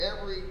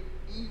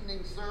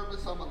evening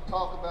service, I'm going to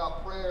talk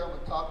about prayer. I'm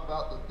going to talk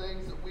about the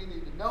things that we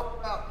need to know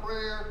about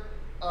prayer.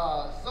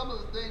 Some of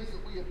the things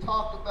that we have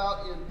talked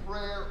about in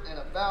prayer and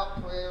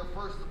about prayer.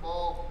 First of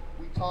all,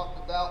 we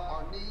talked about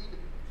our need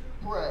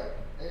to pray.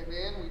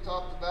 Amen. We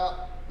talked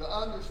about the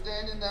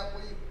understanding that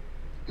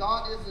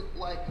God isn't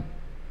like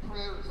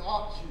prayer is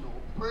optional.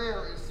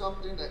 Prayer is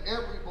something that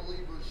every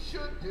believer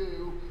should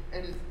do,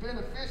 and it's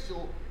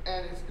beneficial,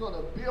 and it's going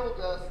to build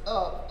us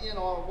up in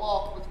our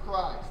walk with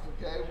Christ.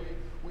 Okay,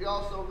 we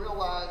also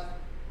realize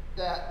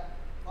that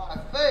by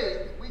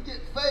faith, we get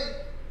faith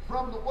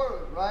from the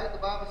Word, right? The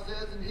Bible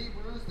says in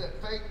Hebrews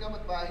that faith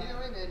cometh by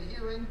hearing, and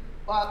hearing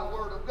by the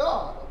Word of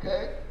God,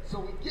 okay? So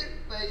we get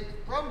faith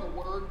from the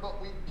Word,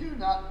 but we do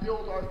not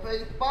build our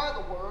faith by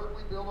the Word.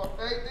 We build our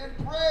faith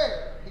in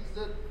prayer. He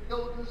said,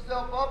 build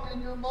yourself up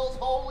in your most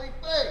holy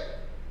faith.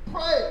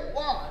 Pray.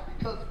 Why?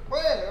 Because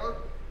prayer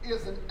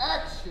is an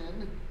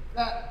action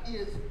that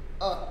is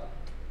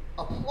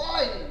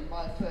applying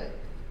my faith.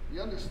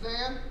 You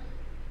understand?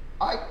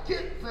 I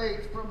get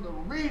faith from the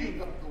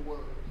reading of the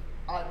Word.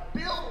 I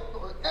build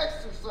or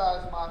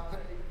exercise my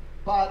faith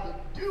by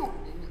the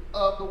doing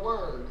of the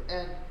Word.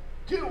 And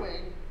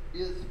doing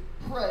is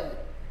praying.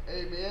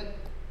 Amen.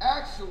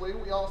 Actually,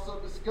 we also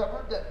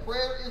discovered that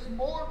prayer is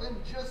more than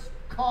just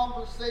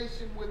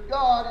conversation with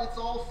God. It's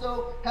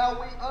also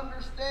how we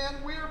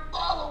understand we're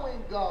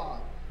following God.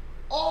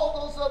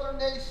 All those other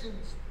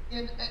nations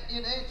in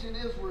ancient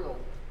Israel,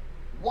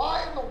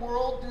 why in the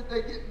world did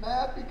they get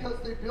mad?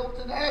 Because they built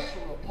an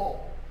Asherah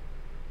pole.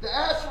 The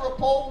Asherah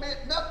pole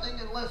meant nothing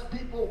unless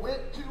people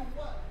went to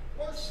what?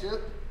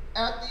 Worship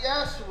at the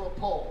Asherah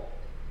pole.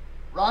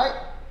 Right?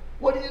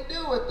 What do you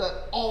do at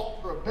the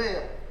altar of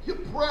Baal? You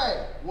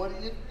pray. What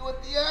do you do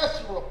at the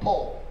Asherah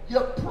pole?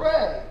 You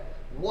pray.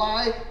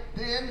 Why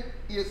then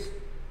is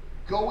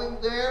going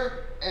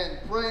there and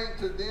praying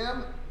to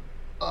them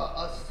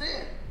a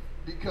sin?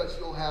 Because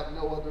you'll have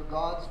no other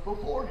gods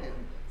before him.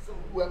 So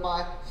who am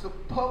I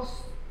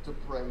supposed to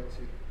pray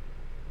to?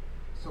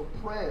 So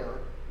prayer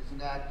is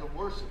an act of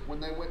worship. When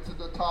they went to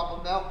the top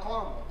of Mount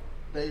Carmel,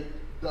 the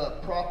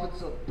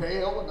prophets of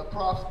Baal and the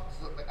prophets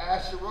of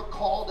Asherah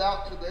called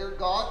out to their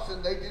gods,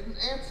 and they didn't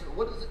answer.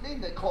 What does it mean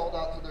they called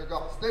out to their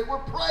gods? They were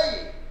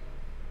praying.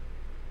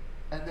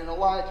 And then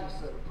Elijah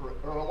said a prayer,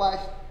 or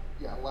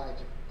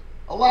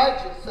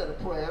Elijah said a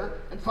prayer,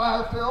 and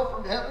fire fell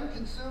from heaven,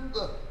 consumed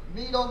the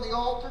meat on the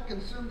altar,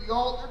 consumed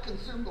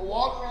the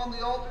water on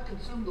the altar,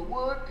 consumed the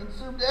wood,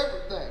 consumed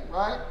everything,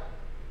 right?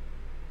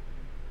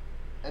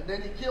 And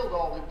then he killed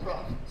all the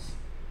prophets.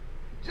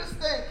 Just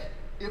think,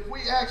 if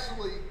we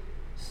actually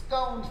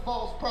stoned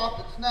false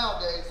prophets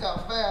nowadays, how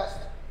fast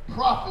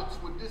prophets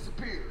would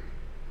disappear.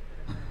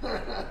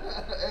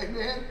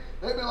 Amen?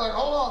 They'd be like,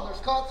 hold on,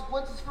 there's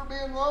consequences for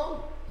being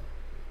wrong?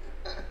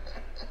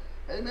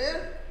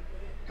 Amen?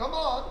 Come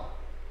on.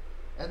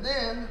 And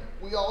then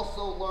we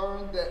also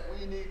learned that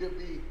we need to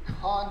be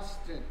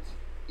constant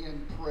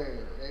in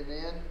prayer.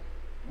 Amen?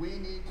 We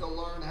need to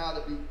learn how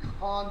to be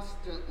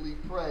constantly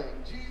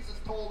praying. Jesus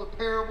told a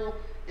parable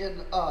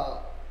in,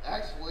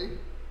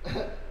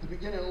 the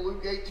beginning of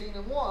Luke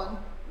 18:1,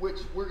 which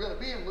we're going to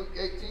be in Luke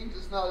 18,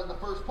 just not in the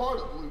first part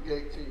of Luke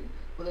 18.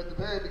 But at the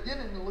very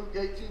beginning of Luke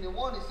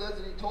 18:1, he says,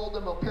 and he told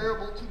them a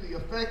parable to the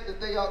effect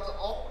that they ought to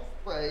always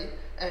pray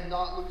and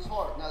not lose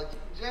heart. Now, the King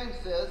James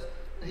says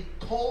he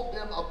told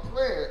them a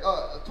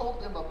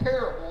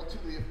parable to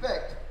the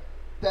effect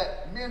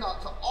that men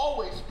ought to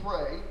always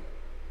pray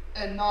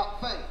and not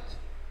faint.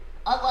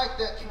 I like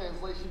that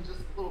translation just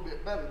a little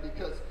bit better,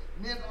 because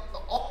men ought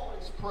to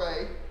always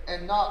pray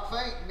and not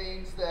faint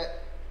means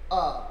that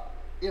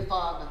if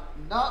I'm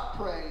not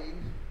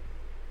praying,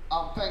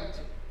 I'm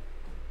fainting.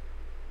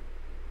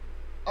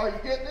 Are you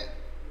getting it?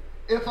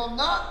 If I'm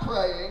not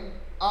praying,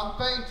 I'm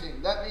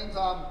fainting. That means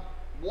I'm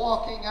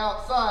walking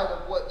outside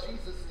of what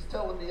Jesus is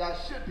telling me I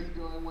should be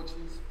doing, which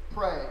is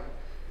praying.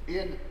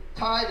 In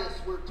Titus,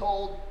 we're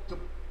told to,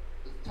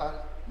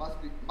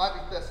 might be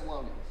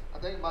Thessalonians. I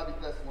think it might be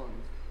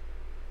Thessalonians.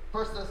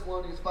 1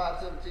 Thessalonians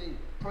 5:17,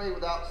 pray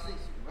without ceasing,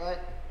 right?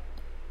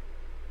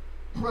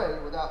 Pray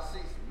without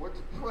ceasing. We're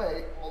to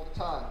pray all the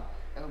time.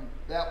 And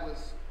that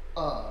was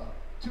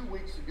 2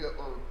 weeks ago,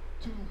 or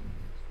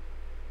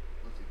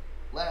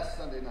last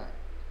Sunday night.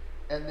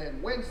 And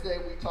then Wednesday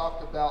we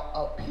talked about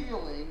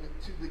appealing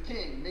to the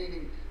King,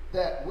 meaning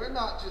that we're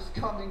not just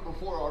coming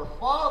before our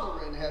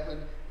Father in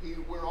heaven,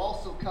 we're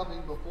also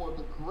coming before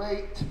the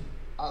great,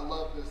 I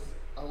love this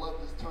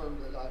term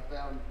that I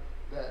found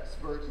that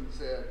Spurgeon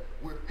said,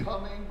 we're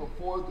coming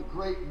before the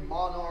great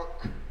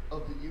monarch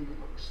of the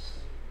universe.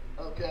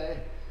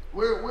 Okay?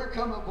 We're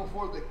coming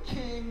before the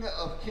King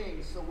of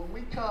Kings. So when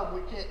we come,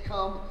 we can't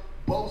come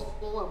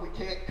boastful, and we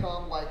can't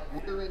come like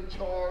we're in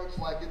charge,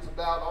 like it's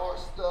about our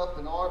stuff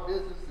and our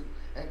business,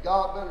 and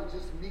God better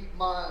just meet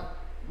my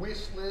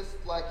wish list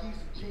like he's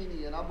a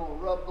genie, and I'm going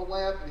to rub the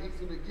lamp and he's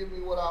going to give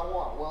me what I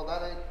want. Well,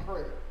 that ain't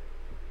prayer.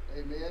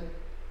 Amen?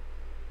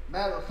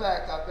 Matter of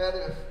fact, I bet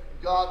if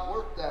God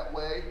worked that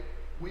way,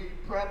 we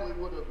probably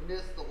would have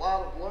missed a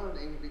lot of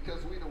learning,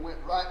 because we'd have went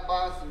right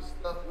by some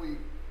stuff we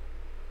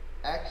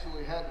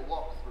actually had to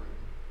walk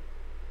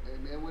through.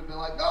 Amen. We'd be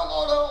like, no,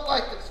 Lord, I don't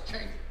like this,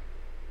 change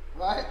it.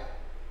 Right?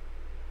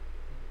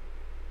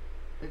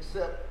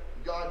 Except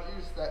God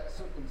used that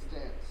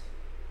circumstance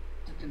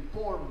to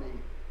conform me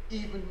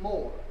even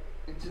more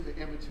into the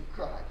image of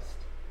Christ.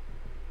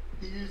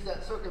 He used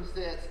that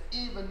circumstance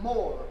even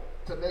more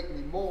to make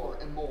me more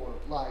and more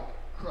like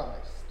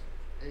Christ.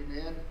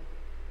 Amen.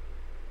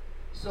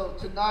 So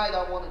tonight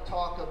I want to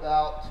talk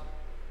about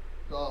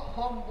the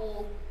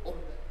humble, or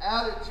the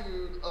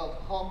attitude of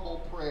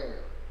humble prayer.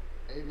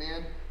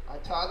 Amen. I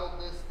titled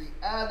this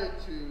The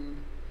Attitude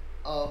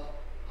of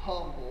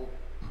Humble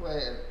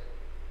Prayer.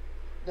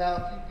 Now,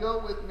 if you go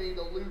with me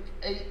to Luke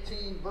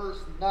 18,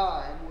 verse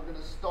 9, we're going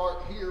to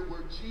start here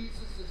where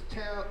Jesus is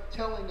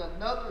telling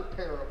another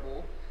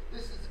parable.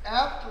 This is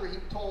after he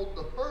told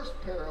the first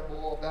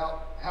parable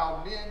about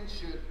how men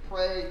should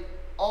pray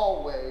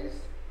always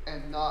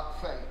and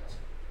not faint.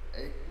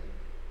 Amen.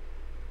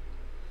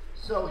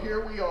 So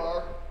here we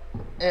are,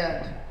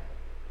 and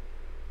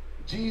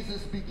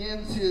Jesus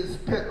begins his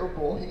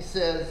parable. He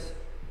says,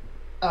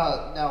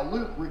 now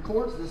Luke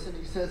records this, and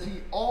he says,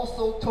 he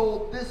also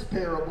told this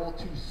parable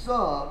to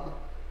some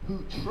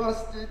who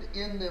trusted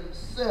in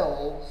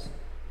themselves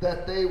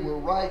that they were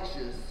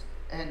righteous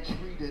and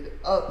treated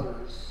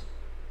others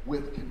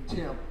with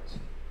contempt.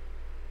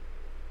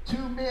 2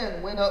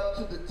 men went up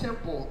to the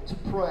temple to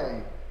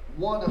pray,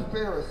 one a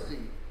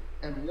Pharisee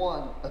and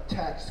one a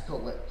tax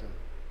collector.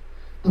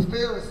 The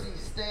Pharisee,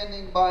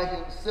 standing by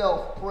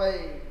himself,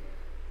 prayed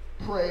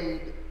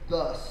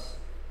thus: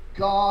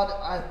 God,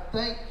 I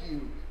thank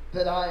you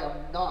that I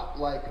am not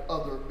like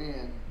other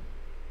men,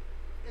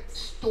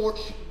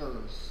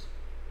 extortioners,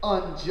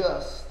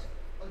 unjust,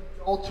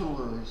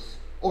 adulterers,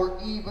 or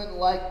even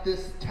like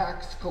this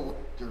tax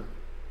collector.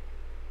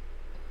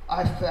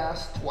 I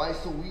fast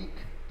twice a week.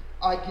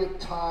 I give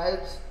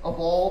tithes of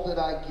all that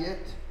I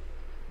get.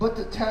 But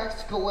the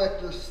tax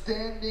collector,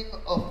 standing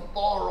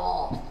afar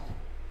off,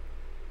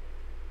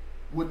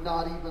 would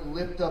not even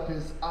lift up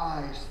his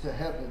eyes to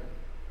heaven,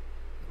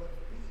 but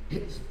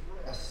beat his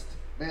breast.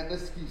 Man,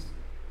 this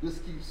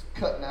keeps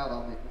cutting out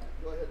on me.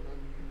 Go ahead and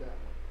undo that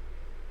one.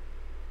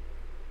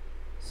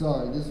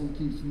 Sorry, this one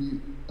keeps me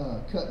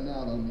cutting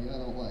out on me. I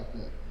don't like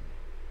that.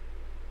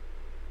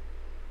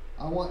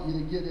 I want you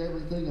to get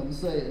everything I'm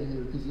saying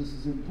here because this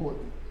is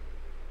important.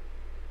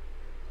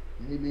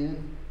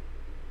 Amen.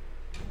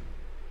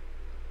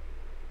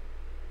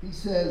 He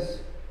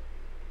says,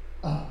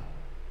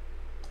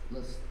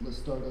 let's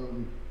start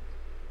over.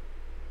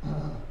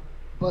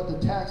 But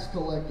the tax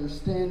collector,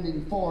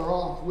 standing far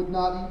off, would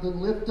not even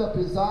lift up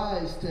his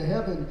eyes to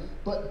heaven,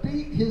 but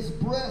beat his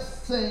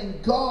breast, saying,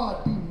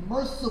 God, be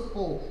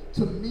merciful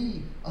to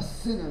me, a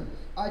sinner.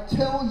 I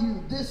tell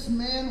you, this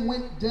man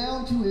went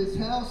down to his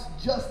house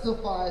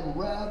justified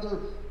rather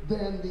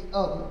than the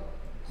other.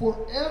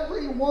 For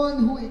everyone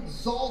who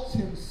exalts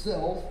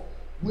himself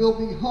will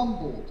be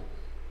humbled,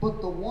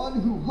 but the one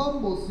who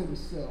humbles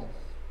himself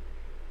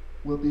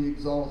will be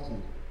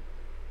exalted.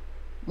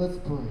 Let's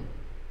pray.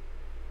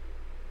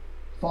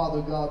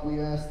 Father God, we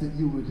ask that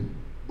you would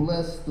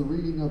bless the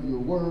reading of your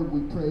word.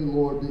 We pray,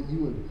 Lord, that you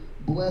would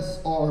bless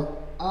our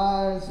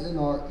eyes and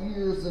our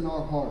ears and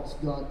our hearts.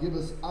 God, give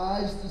us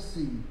eyes to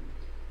see,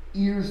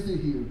 ears to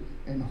hear,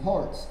 and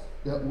hearts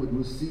that would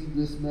receive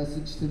this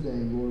message today,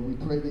 Lord.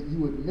 We pray that you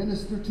would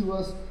minister to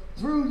us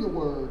through your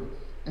word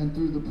and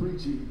through the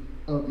preaching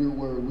of your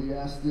word. We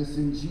ask this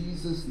in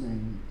Jesus'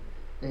 name.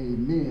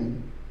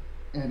 Amen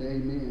and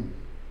amen.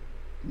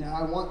 Now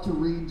I want to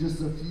read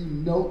just a few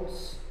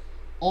notes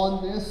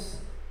on this.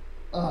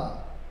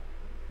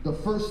 The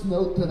first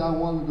note that I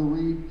wanted to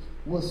read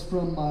was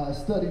from my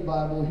study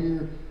Bible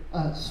here.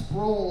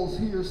 Sproul's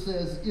here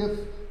says, if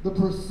the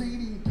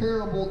preceding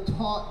parable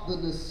taught the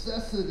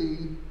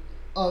necessity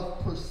of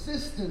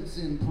persistence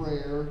in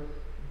prayer,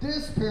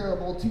 this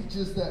parable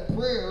teaches that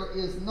prayer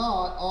is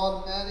not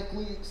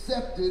automatically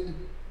accepted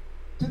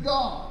to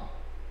God.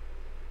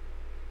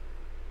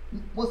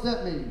 What's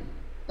that mean?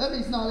 That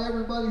means not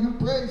everybody who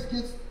prays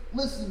gets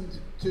listened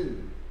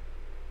to.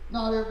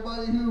 Not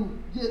everybody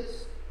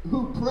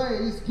who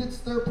prays gets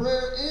their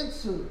prayer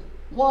answered.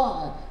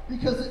 Why?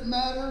 Because it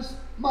matters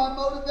my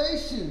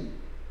motivation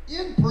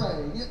in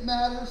praying. It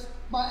matters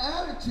my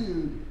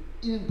attitude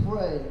in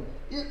praying.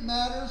 It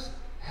matters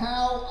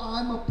how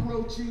I'm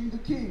approaching the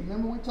King.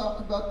 Remember we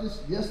talked about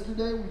this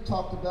yesterday. We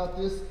talked about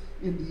this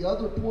in the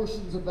other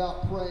portions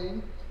about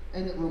praying.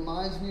 And it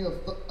reminds me of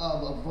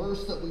a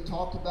verse that we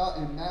talked about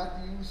in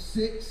Matthew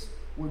 6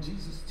 where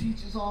Jesus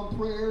teaches on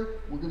prayer.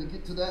 We're going to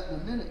get to that in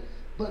a minute.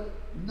 But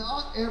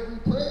not every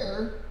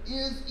prayer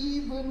is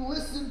even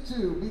listened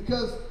to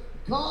because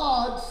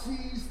God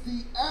sees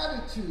the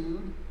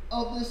attitude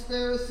of this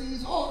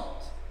Pharisee's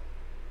heart.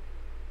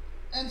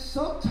 And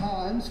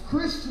sometimes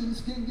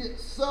Christians can get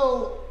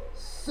so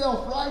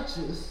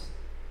self-righteous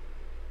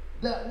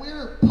that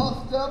we're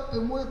puffed up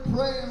and we're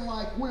praying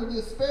like we're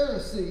this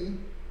Pharisee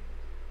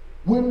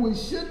when we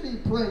should be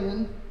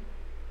praying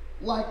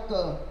like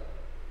the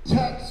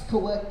tax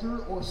collector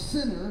or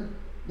sinner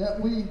that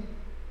we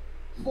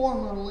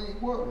formerly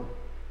were.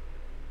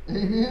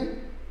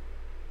 Amen?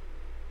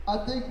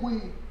 I think we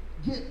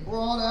get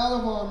brought out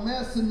of our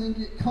mess and then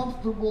get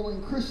comfortable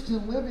in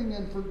Christian living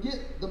and forget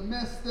the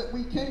mess that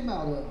we came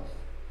out of.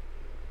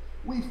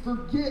 We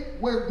forget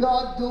where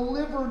God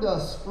delivered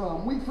us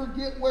from. We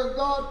forget where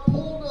God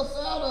pulled us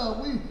out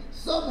of.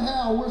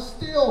 We're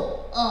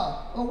still,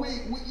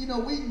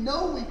 we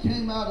know we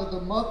came out of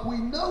the muck. We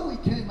know we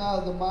came out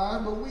of the mire,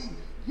 but we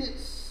get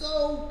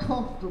so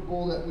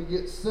comfortable that we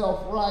get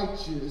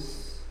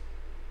self-righteous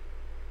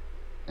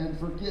and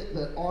forget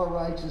that our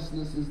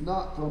righteousness is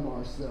not from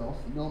ourselves.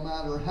 No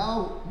matter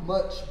how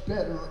much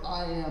better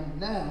I am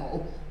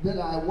now than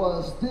I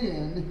was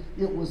then,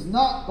 it was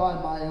not by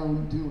my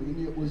own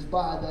doing. It was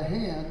by the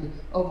hand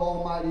of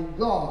Almighty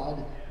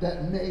God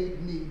that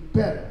made me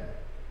better.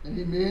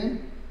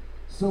 Amen?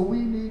 So we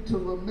need to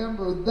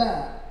remember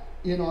that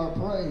in our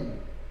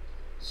praying.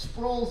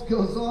 Sproul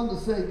goes on to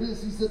say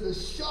this. He said, the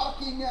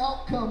shocking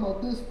outcome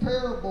of this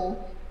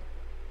parable,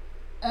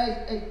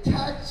 a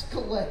tax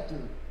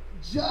collector,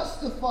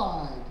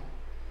 justified,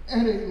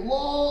 and a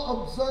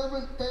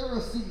law-observant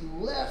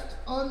Pharisee left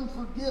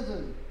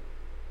unforgiven,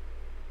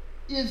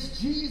 is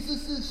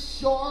Jesus'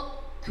 sharp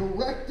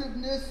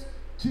correctiveness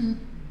to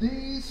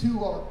these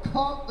who are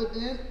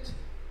confident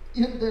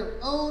in their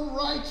own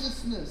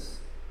righteousness,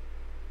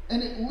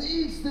 and it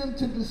leads them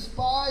to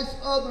despise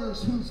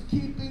others whose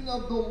keeping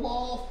of the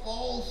law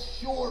falls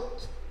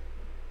short.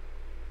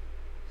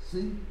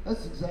 See,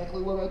 that's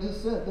exactly what I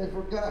just said. They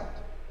forgot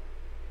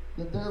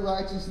that their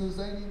righteousness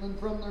ain't even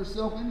from their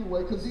self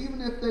anyway, because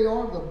even if they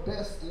are the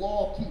best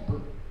law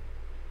keeper,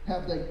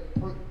 have they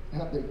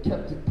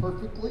kept it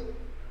perfectly?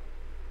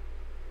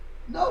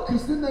 No,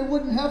 because then they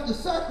wouldn't have to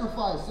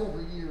sacrifice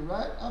every year,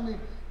 right? I mean,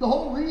 the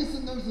whole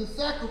reason there's a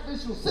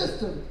sacrificial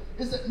system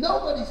is that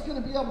nobody's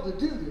going to be able to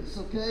do this,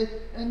 okay?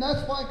 And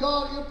that's why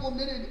God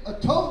implemented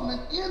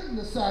atonement in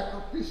the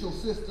sacrificial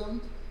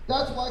system.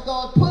 That's why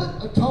God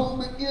put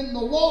atonement in the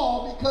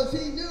law, because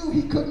he knew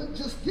he couldn't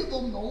just give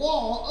them the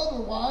law.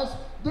 Otherwise,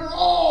 they're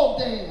all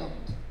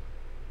damned.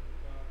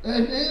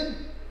 Amen?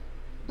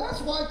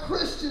 That's why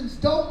Christians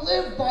don't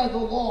live by the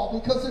law,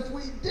 because if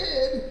we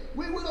did,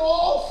 we would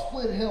all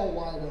split hell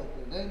wide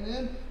open.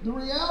 Amen? The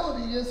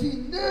reality is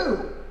he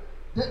knew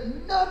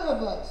that none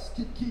of us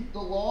could keep the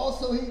law,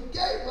 so he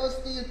gave us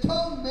the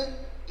atonement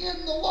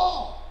in the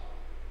law.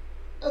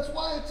 That's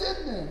why it's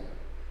in there,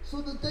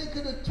 so that they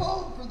could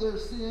atone for their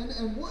sin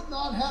and would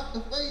not have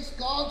to face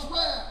God's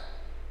wrath.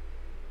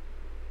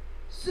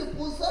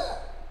 Simple as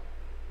that.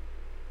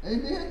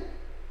 Amen?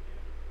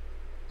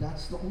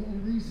 That's the only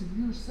reason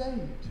you're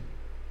saved.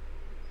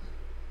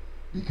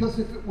 Because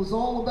if it was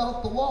all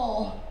about the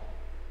law,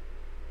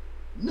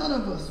 none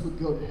of us would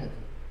go to heaven.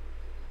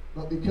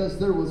 But because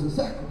there was a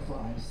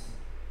sacrifice,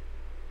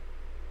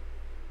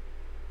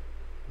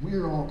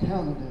 we're all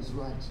counted as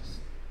righteous.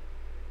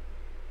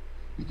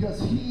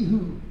 Because he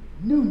who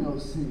knew no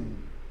sin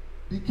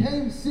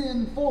became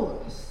sin for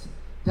us,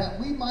 that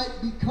we might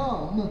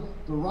become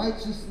the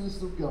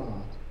righteousness of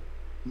God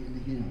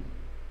in him.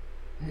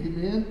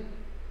 Amen?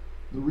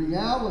 The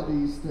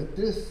realities that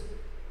this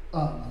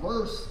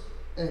verse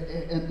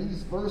and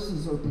these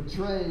verses are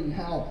portraying,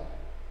 how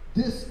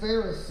this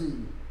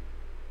Pharisee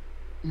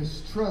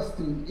is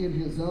trusting in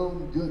his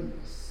own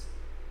goodness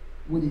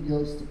when he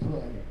goes to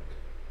pray.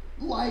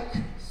 Like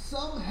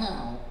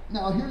somehow,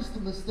 now here's the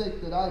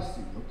mistake that I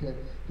see, okay?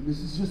 And this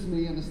is just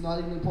me, and it's not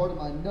even part of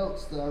my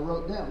notes that I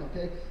wrote down,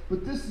 okay?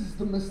 But this is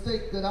the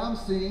mistake that I'm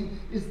seeing,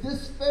 is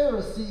this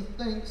Pharisee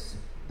thinks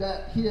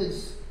that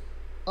his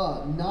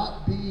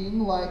not being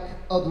like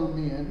other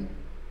men,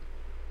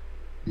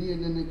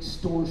 being an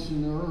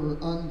extortioner or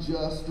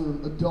unjust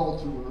or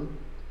adulterer,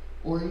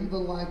 or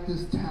even like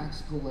this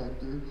tax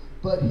collector,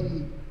 but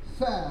he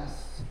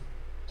fasts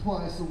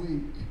twice a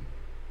week.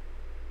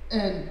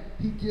 And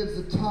he gives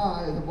a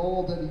tithe of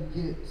all that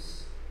he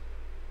gets.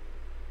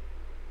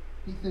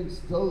 He thinks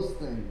those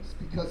things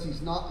because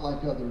he's not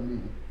like other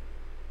men.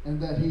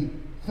 And that he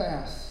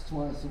fasts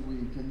twice a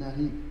week. And that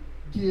he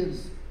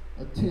gives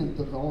a tenth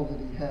of all that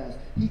he has.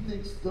 He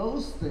thinks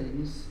those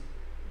things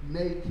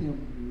make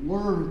him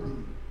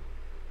worthy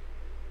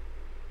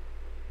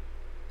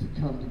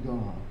to come to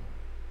God.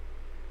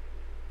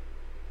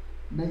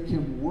 Make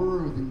him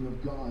worthy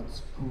of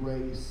God's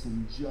grace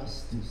and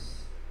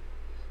justice.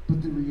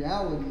 But the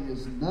reality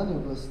is none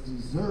of us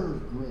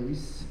deserve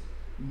grace.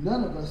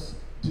 None of us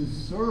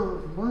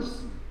deserve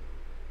mercy.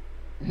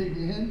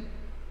 Amen?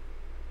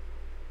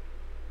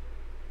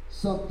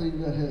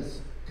 Something that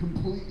has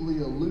completely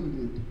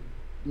eluded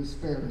this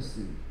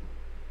Pharisee.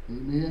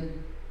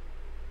 Amen?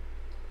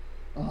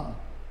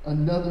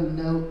 Another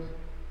note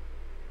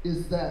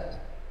is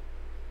that,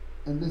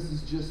 and this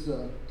is just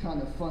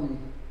kind of funny,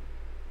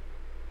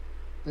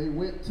 they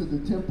went to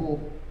the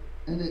temple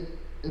and it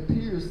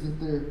appears that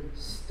they're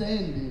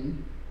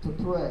standing to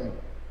pray.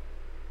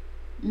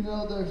 You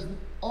know, there's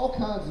all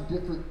kinds of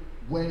different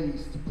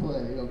ways to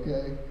pray,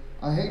 okay?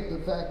 I hate the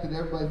fact that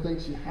everybody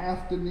thinks you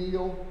have to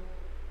kneel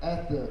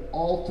at the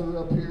altar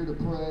up here to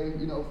pray.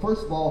 You know,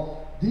 first of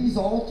all, these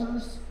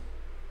altars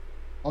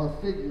are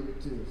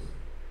figurative,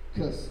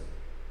 because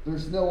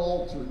there's no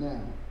altar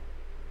now.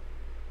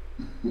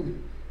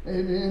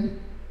 Amen.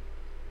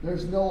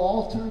 There's no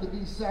altar to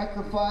be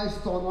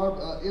sacrificed on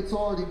our, it's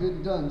already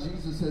been done.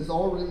 Jesus has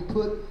already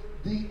put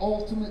the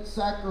ultimate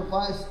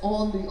sacrifice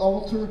on the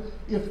altar.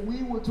 If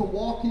we were to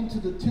walk into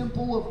the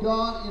temple of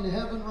God in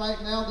heaven right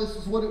now, this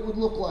is what it would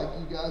look like,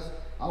 you guys.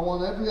 I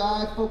want every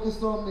eye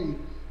focused on me.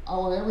 I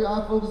want every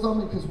eye focused on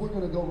me, because we're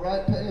going to go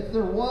right past, if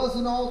there was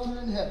an altar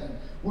in heaven,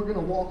 we're going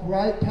to walk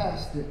right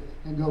past it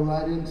and go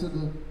right into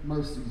the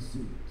mercy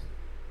seat.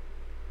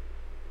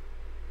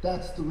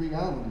 That's the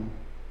reality.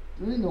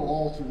 There ain't no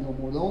altar no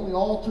more. The only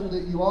altar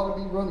that you ought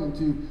to be running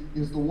to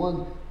is the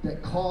one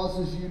that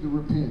causes you to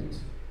repent.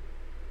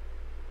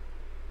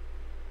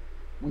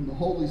 When the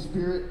Holy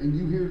Spirit, and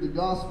you hear the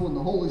gospel, and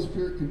the Holy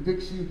Spirit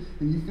convicts you,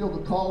 and you feel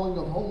the calling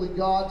of Holy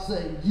God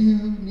saying, you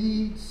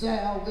need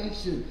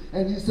salvation.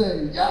 And you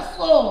say, yes,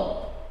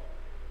 Lord.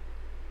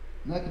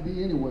 And that could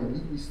be anywhere. You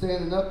could be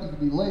standing up, you could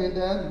be laying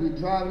down, you could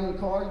be driving in a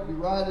car, you could be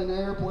riding in an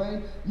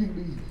airplane, you could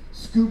be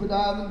scuba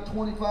diving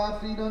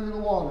 25 feet under the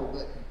water.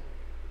 But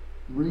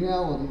the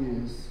reality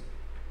is,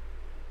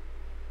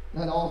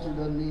 that altar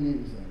doesn't mean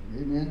anything.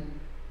 Amen?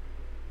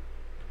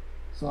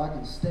 So I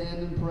can stand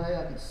and pray,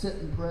 I can sit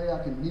and pray,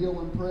 I can kneel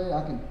and pray,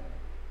 I can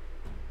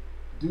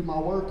do my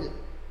work,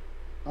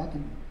 I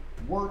can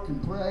work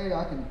and pray,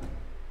 I can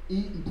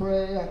eat and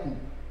pray, I can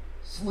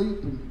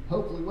sleep and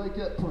hopefully wake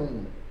up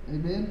praying.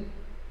 Amen?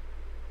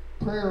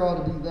 Prayer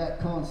ought to be that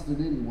constant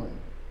anyway.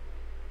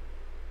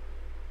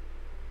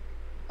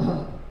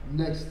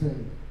 Next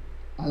thing.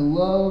 I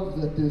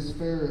love that this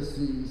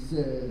Pharisee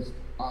says,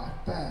 I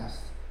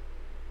fast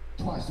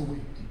twice a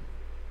week.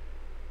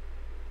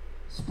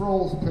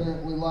 Sproul's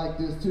apparently like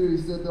this too. He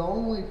said the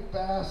only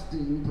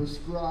fasting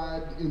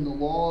prescribed in the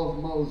law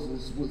of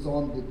Moses was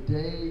on the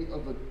Day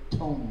of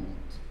Atonement.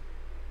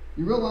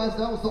 You realize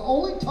that was the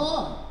only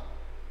time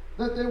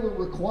that they were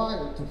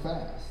required to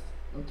fast.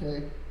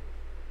 Okay?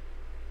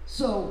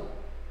 So,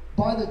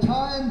 by the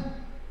time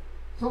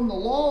from the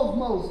law of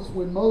Moses,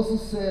 when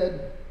Moses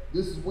said,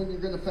 this is when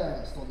you're going to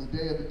fast, on the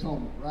Day of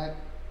Atonement, right?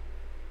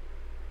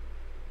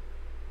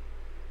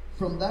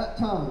 From that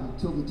time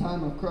till the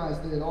time of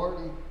Christ, they had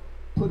already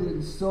put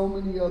in so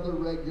many other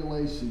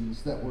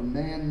regulations that were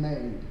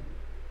man-made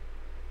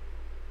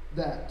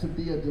that to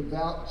be a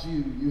devout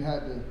Jew, you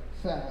had to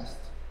fast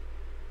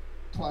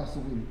twice a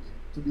week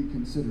to be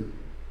considered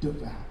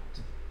devout.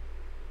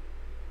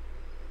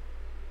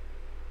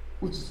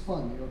 Which is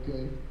funny,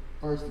 okay?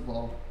 First of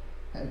all,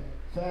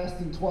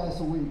 fasting twice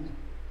a week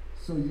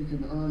so you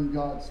can earn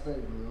God's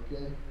favor,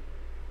 okay?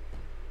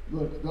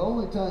 Look,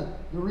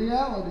 the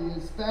reality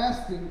is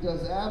fasting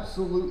does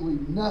absolutely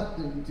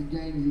nothing to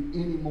gain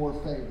you any more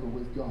favor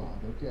with God,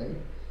 okay?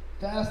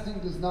 Fasting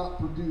does not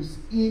produce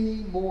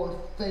any more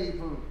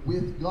favor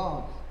with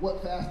God.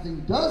 What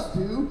fasting does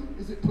do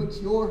is it puts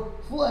your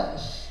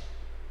flesh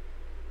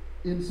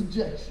in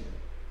subjection.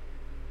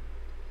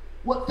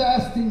 What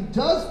fasting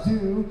does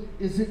do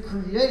is it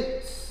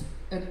creates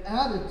an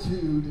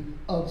attitude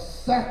of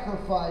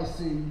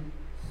sacrificing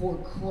for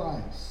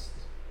Christ.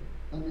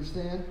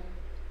 Understand?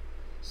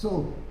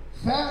 So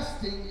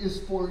fasting is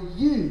for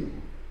you.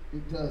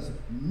 It does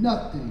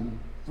nothing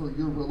for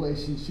your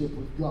relationship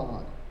with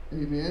God.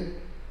 Amen?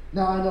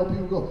 Now I know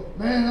people go,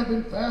 man, I've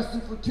been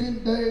fasting for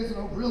 10 days and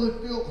I really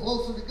feel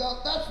closer to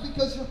God. That's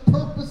because you're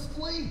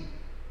purposefully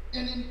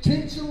and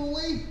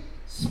intentionally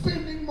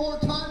spending more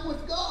time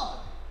with God.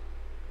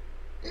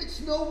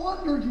 It's no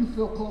wonder you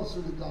feel closer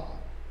to God.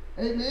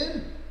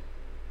 Amen?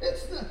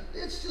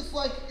 It's just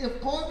like if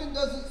Carmen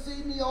doesn't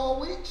see me all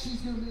week,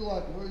 she's going to be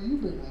like, where you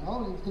been at? I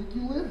don't even think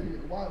you live here.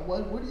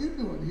 What are you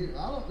doing here?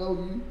 I don't know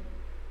you.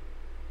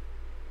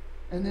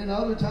 And then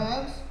other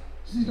times,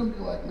 she's going to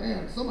be like,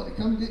 man, somebody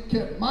come get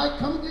Kevin. Mike,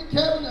 come and get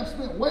Kevin. I've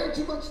spent way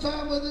too much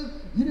time with him.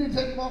 You need to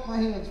take him off my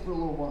hands for a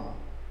little while.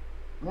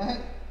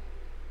 Right?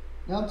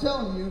 Now I'm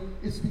telling you,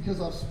 it's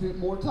because I've spent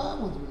more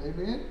time with her.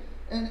 Amen?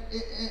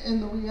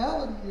 And the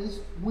reality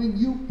is, when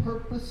you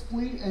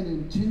purposefully and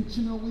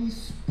intentionally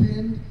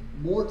spend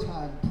more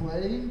time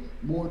praying,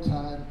 more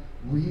time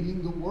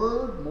reading the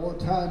Word, more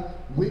time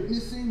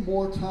witnessing,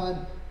 more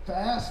time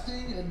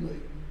fasting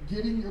and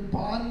getting your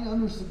body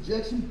under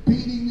subjection,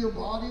 beating your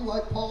body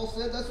like Paul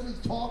said, that's what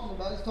he's talking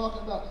about. He's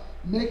talking about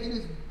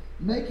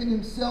making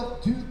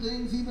himself do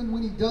things even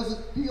when he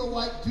doesn't feel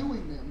like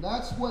doing them.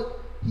 That's what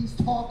he's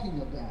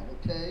talking about,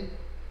 okay?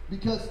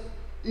 Because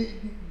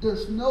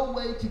there's no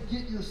way to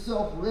get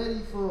yourself ready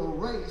for a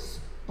race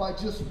by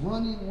just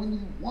running when you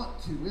want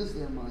to, is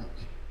there, Mike?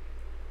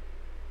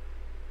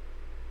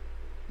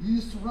 You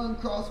used to run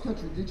cross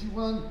country. Did you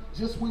run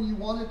just when you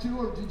wanted to,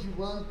 or did you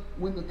run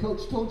when the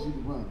coach told you to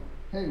run?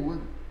 Hey, we're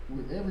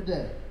every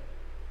day.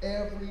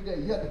 Every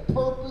day. You had to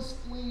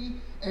purposefully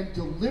and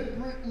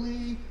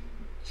deliberately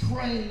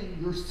train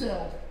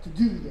yourself to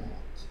do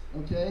that,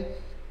 okay?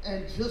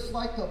 And just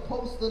like the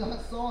post that I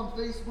saw on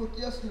Facebook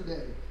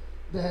yesterday,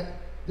 that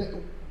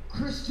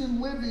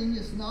Christian living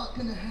is not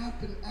going to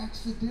happen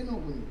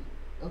accidentally,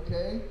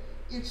 okay?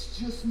 It's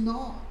just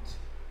not.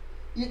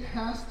 It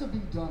has to be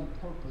done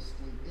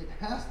purposely. It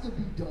has to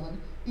be done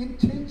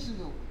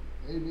intentionally.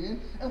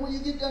 Amen. And when you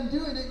get done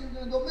doing it, you're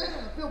going to go, man,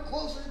 I feel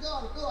closer to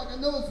God. I feel like I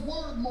know His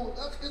Word more.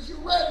 That's because you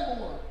read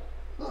more.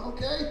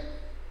 Okay?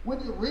 When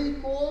you read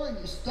more and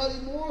you study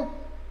more,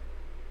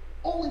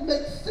 only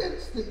makes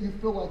sense that you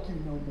feel like you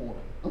know more.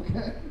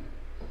 Okay?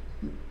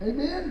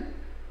 Amen?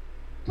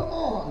 Come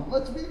on.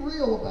 Let's be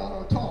real about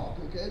our talk.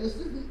 Okay?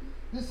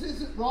 This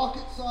isn't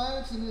rocket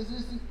science, and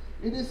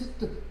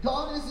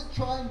God isn't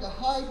trying to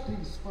hide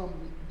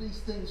these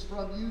things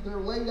from you. They're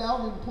laid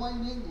out in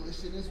plain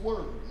English in His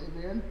Word.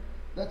 Amen?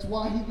 That's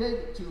why He gave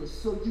it to us,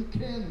 so you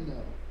can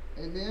know.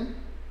 Amen?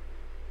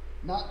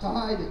 Not to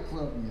hide it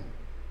from you.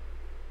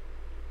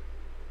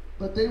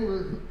 But they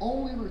were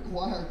only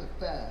required to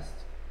fast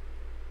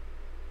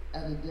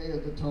at a Day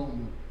of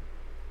Atonement.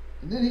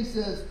 And then He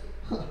says,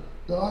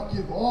 that I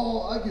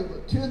give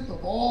a tenth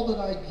of all that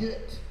I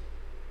get.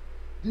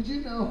 Did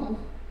you know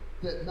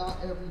that not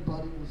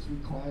everybody was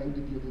required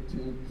to give a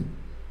tenth?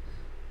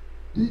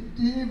 Do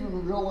you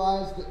even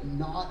realize that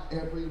not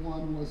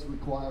everyone was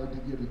required to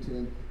give a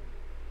tenth?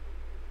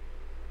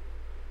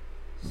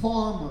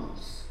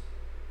 Farmers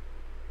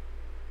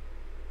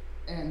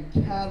and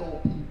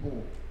cattle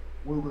people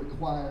were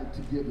required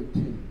to give a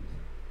tenth.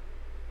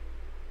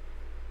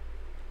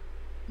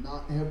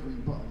 Not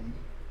everybody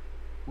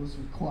was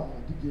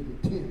required to give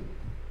a tenth.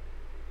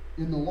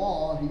 In the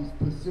law, He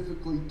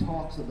specifically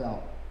talks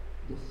about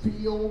the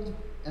field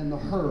and the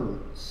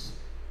herds.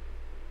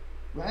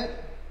 Right?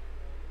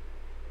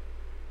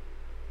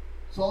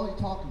 That's all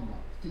He's talking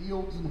about.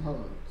 Fields and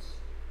herds.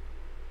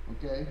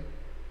 Okay?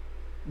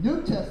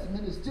 New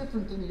Testament is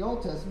different than the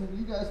Old Testament.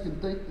 You guys can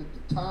think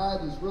that the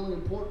tithe is really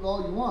important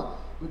all you want.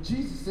 But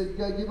Jesus said you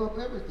got to give up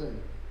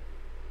everything.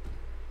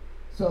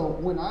 So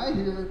when I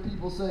hear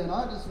people saying,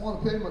 I just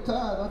want to pay my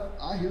tithe,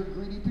 I hear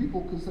greedy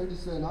people because they're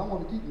just saying, I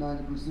want to keep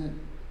 90%.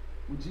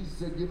 When Jesus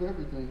said, give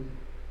everything.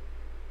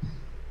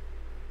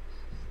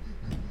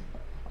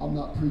 I'm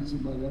not preaching,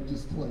 buddy. I'm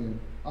just playing.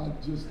 I'm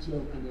just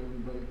joking,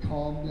 everybody.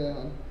 Calm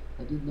down.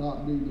 I did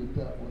not mean it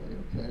that way,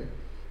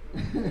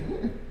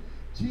 okay?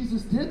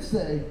 Jesus did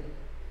say,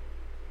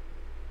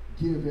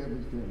 give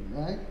everything,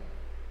 right?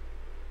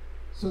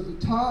 So the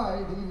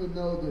tithe, even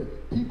though the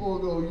people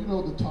will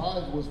go, the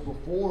tithe was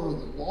before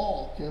the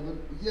law, Kevin.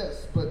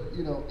 Yes, but,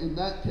 in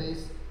that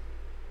case,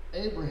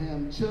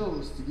 Abraham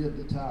chose to give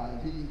the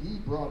tithe. He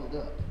brought it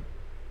up.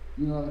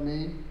 You know what I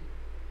mean?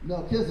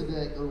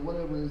 Melchizedek, or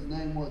whatever his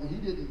name was, he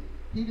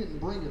didn't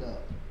bring it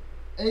up.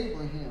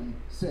 Abraham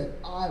said,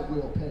 I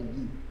will pay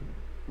you.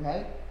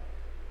 Right?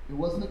 It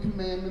wasn't a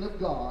commandment of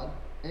God.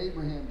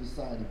 Abraham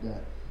decided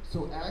that.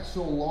 So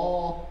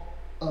actual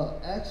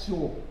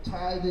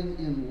tithing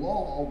in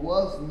law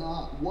was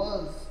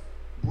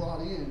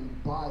brought in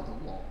by the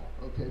law.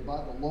 Okay,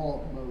 by the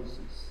law of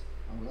Moses.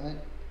 All right?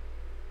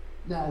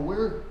 Now,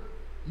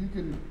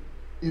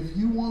 if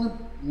you want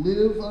to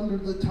live under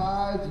the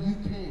tithe, you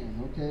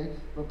can, okay?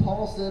 But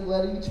Paul said,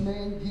 let each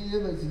man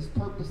give as he's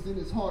purposed in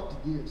his heart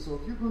to give. So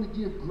if you're going to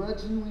give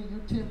grudgingly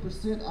your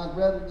 10%, I'd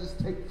rather just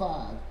take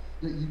 5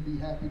 that you'd be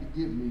happy to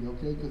give me,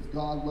 okay? Because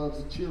God loves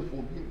a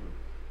cheerful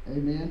giver.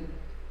 Amen?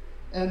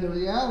 And the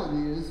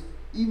reality is,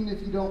 even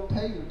if you don't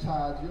pay your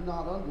tithe, you're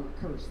not under a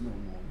curse no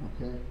more,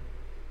 okay?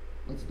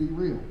 Let's be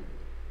real.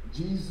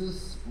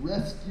 Jesus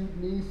rescued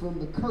me from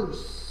the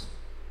curse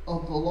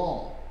of the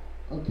law,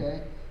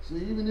 okay? So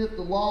even if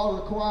the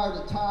law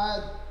required a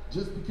tithe,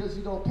 just because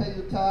you don't pay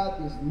your tithe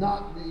does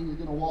not mean you're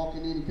going to walk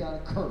in any kind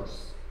of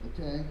curse,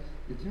 okay?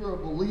 If you're a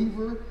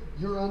believer,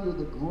 you're under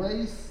the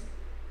grace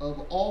of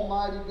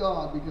Almighty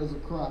God because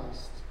of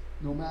Christ,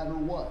 no matter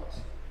what.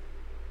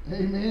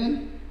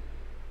 Amen?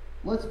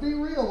 Let's be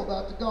real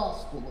about the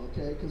gospel,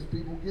 okay? Because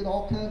people get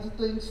all kinds of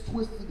things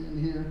twisted in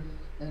here,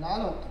 and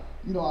I'm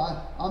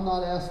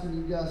not asking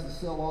you guys to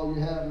sell all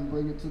you have and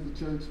bring it to the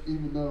church,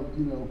 even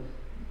though,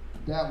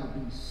 that would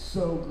be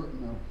so great.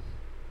 No.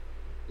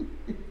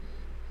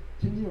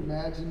 Can you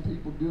imagine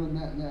people doing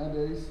that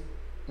nowadays?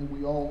 And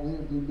we all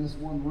lived in this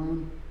one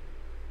room?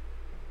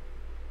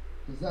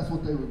 Because that's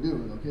what they were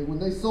doing, okay? When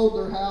they sold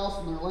their house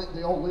and their land,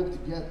 they all lived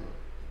together,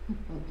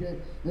 okay?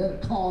 They had a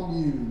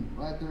commune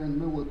right there in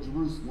the middle of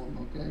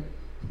Jerusalem, okay?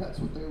 That's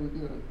what they were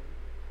doing.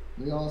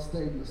 They all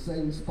stayed in the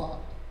same spot.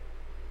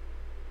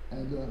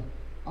 And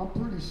I'm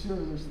pretty sure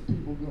there's some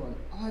people going,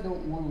 I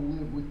don't want to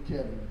live with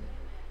Kevin.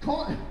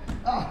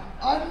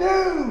 I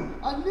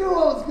knew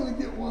I was going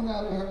to get one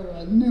out of her.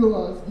 I knew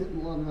I was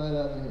getting one right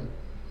out of her.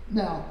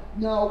 Now,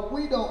 no,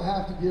 we don't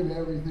have to give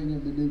everything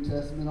in the New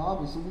Testament.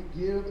 Obviously, we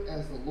give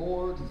as the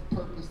Lord has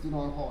purposed in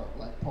our heart,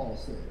 like Paul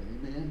said.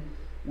 Amen.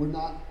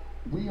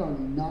 We are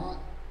not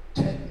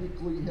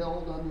technically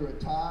held under a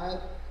tithe.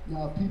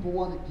 Now, if people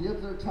want to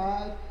give their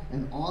tithe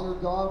and honor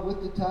God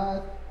with the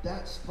tithe,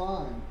 that's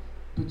fine.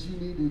 But you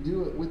need to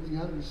do it with the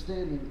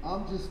understanding,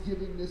 I'm just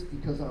giving this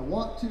because I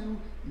want to,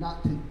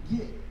 not to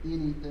get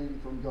anything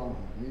from God.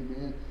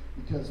 Amen.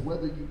 Because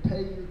whether you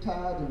pay your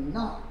tithe or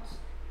not,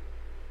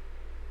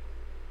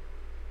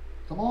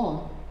 come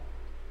on.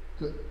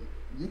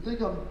 You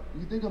think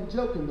I'm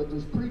joking, but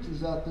there's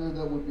preachers out there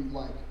that would be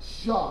like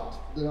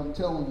shocked that I'm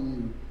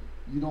telling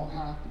you don't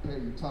have to pay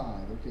your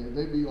tithe, okay?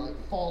 They'd be like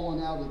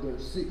falling out of their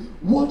seat.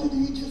 What did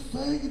he just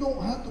say? You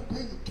don't have to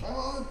pay your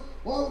tithe?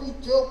 Why would he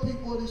tell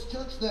people at his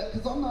church that?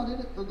 Because I'm not in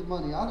it for the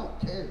money. I don't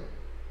care.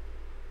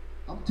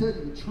 I'm telling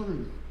you the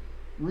truth.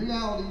 The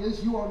reality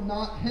is you are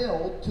not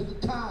held to the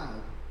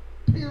tithe,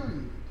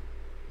 period.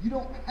 You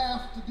don't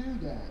have to do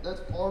that.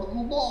 That's part of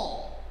the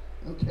law,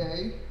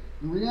 okay?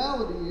 The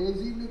reality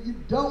is, even if you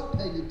don't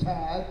pay your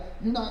tithe,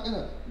 you're not going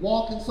to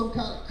walk in some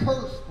kind of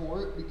curse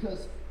for it,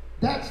 because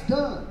that's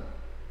done.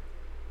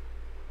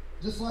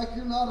 Just like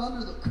you're not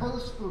under the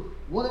curse for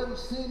whatever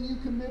sin you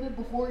committed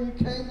before you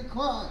came to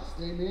Christ.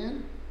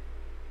 Amen?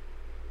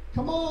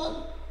 Come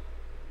on.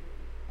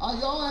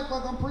 Y'all act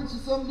like I'm preaching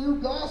some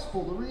new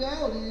gospel. The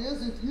reality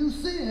is, if you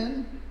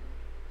sin,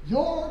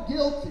 you're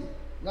guilty,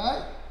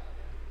 right?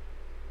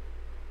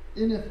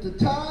 And if the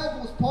tithe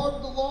was part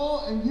of the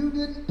law and you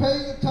didn't pay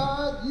the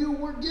tithe, you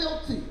were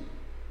guilty,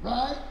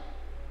 right?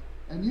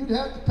 And you'd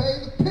have to pay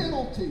the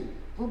penalty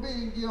for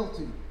being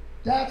guilty.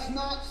 That's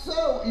not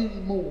so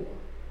anymore.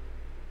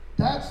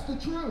 That's the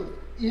truth.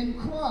 In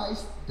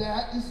Christ,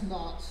 that is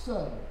not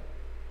so.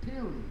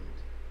 Period.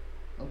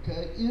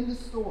 Okay? End of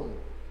story.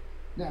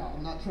 Now,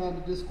 I'm not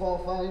trying to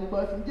disqualify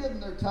anybody from giving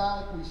their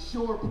tithe. We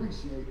sure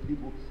appreciate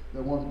people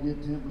that want to give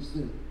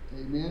 10%.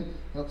 Amen.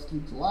 Helps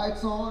keep the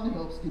lights on.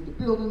 Helps keep the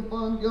building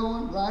fund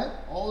going, right?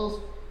 All those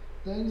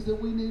things that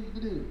we need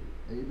to do.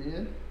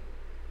 Amen.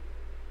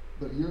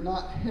 But you're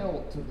not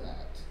held to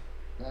that.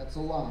 That's a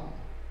lie.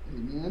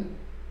 Amen.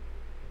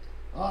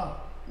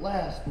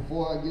 Last,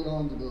 before I get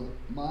on to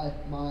my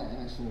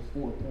actual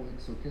 4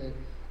 points, okay?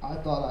 I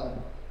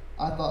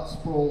thought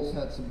Sproul's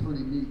had some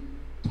pretty neat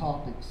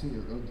topics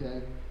here,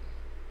 okay?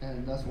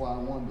 And that's why I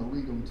wanted to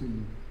read them to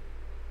you.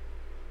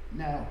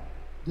 Now,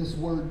 this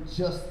word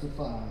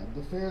justified.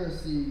 The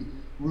Pharisee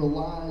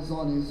relies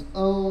on his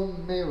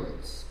own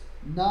merits,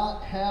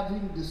 not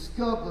having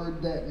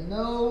discovered that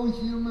no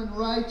human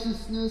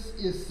righteousness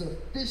is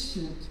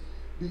sufficient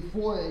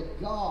before a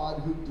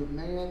God who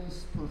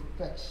demands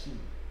perfection.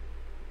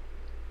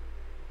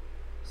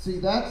 See,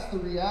 that's the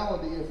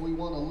reality if we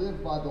want to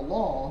live by the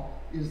law,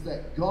 is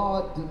that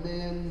God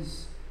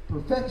demands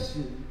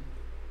perfection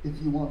if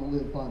you want to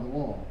live by the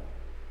law.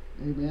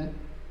 Amen?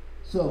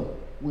 So,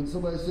 when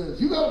somebody says,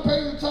 you got to pay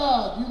your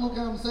tithe, you look at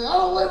them and say, I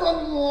don't live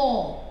under the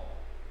law.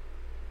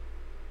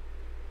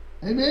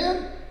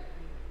 Amen?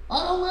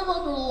 I don't live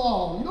under the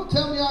law. You don't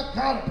tell me I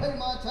got to pay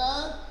my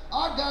tithe.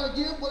 I got to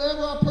give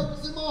whatever I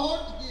purpose in my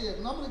heart to give.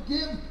 And I'm going to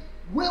give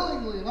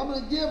willingly, and I'm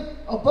going to give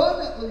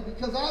abundantly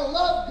because I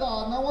love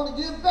God and I want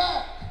to give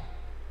back.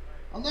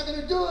 I'm not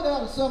going to do it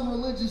out of some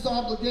religious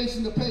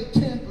obligation to pay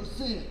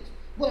 10%.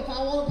 What if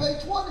I want to pay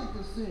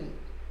 20%?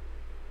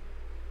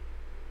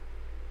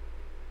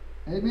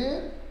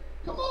 Amen?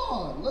 Come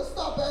on, let's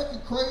stop acting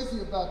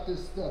crazy about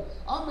this stuff.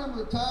 I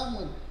remember a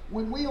time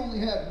when we only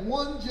had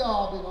one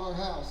job in our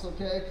house,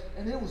 okay?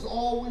 And it was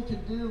all we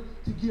could do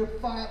to give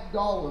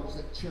 $5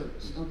 at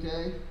church,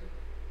 okay?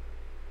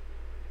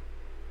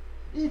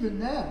 Even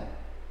now,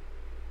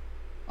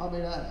 I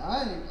mean,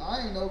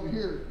 I ain't over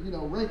here,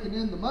 raking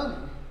in the money,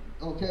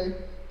 okay?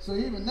 So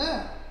even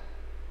now,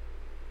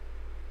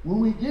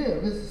 when we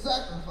give, it's a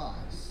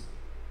sacrifice.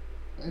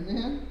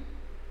 Amen?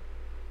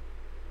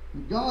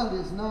 God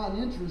is not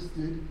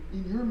interested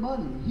in your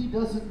money. He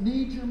doesn't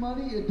need your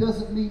money. It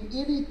doesn't mean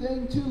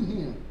anything to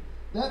him.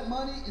 That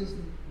money is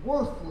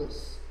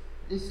worthless.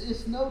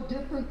 It's no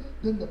different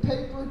than the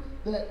paper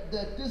that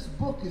this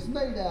book is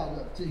made out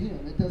of to him.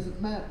 It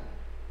doesn't matter.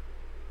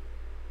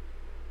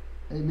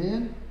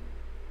 Amen?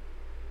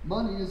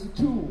 Money is a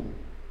tool.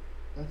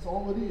 That's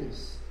all it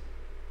is.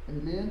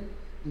 Amen?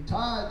 The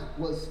tithe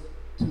was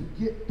to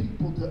get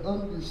people to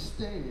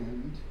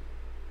understand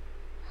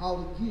how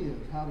to give,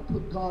 how to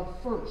put God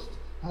first,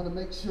 how to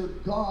make sure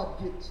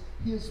God gets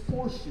his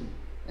portion.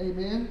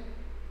 Amen?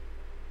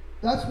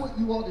 That's what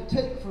you ought to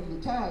take from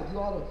the tithe. You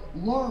ought to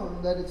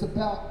learn that it's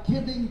about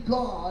giving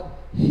God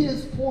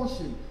his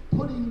portion,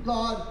 putting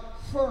God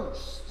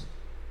first.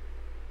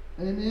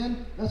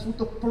 Amen? That's what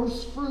the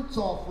first fruits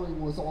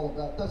offering was all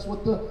about. That's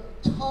what the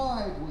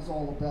tithe was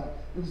all about.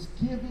 It was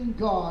giving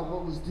God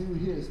what was due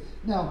his.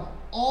 Now,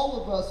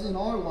 all of us in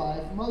our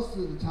life, most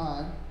of the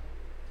time,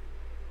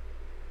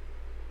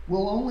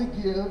 will only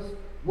give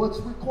what's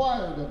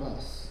required of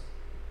us.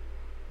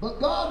 But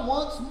God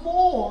wants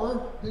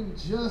more than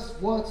just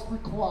what's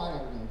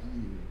required of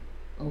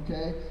you.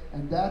 Okay?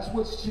 And that's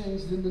what's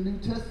changed in the New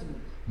Testament.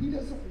 He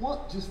doesn't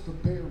want just the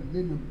bare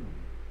minimum.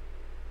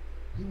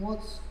 He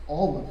wants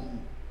all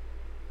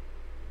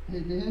of you.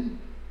 Amen?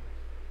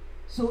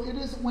 So it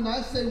is, when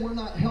I say we're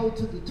not held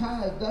to the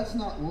tithe, that's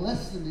not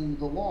lessening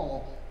the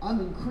law. I'm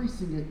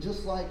increasing it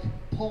just like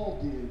Paul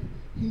did.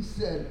 He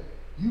said,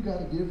 you got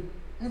to give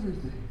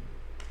everything.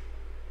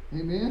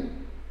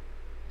 Amen?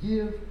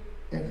 Give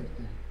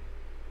everything.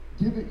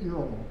 Give it your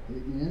all.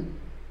 Amen?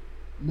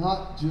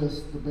 Not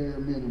just the bare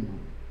minimum.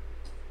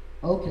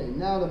 Okay,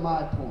 now to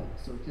my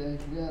points, okay?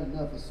 We had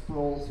enough of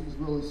Sproles. He's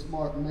really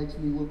smart and makes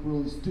me look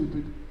really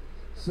stupid.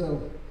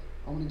 So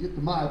I'm going to get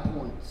to my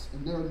points.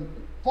 And they're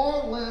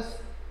far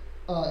less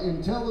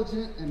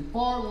intelligent and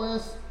far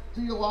less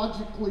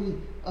theologically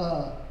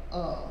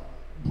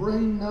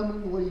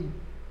brain-numbingly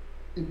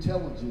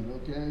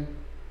intelligent, okay?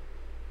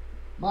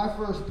 My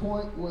first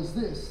point was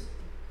this.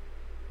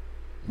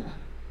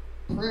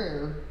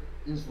 Prayer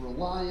is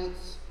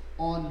reliance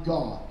on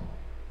God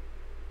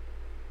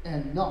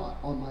and not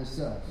on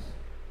myself.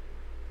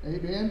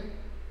 Amen?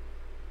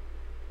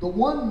 The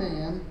one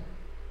man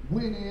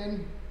went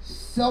in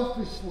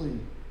selfishly,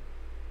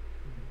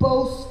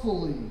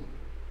 boastfully,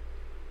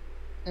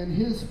 and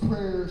his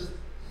prayers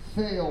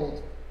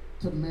failed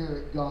to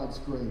merit God's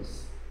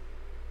grace.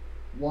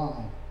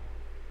 Why?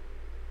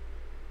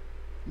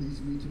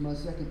 Leads me to my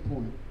second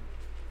point.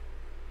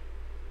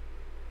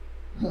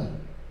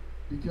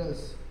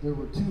 Because there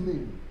were two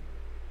men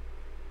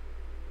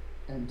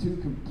and two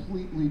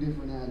completely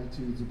different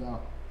attitudes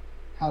about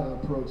how to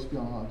approach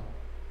God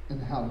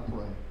and how to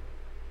pray.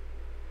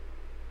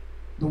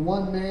 The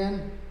one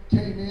man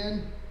came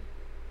in,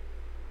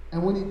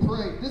 and when he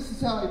prayed, this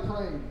is how he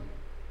prayed.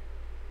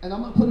 And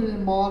I'm going to put it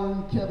in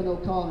modern Kevin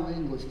O'Connor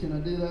English. Can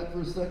I do that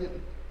for a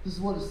second? This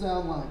is what it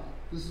sounds like.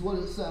 This is what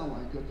it sounds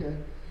like, okay?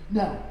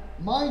 Now,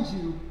 mind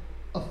you,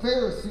 a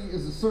Pharisee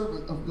is a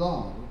servant of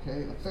God,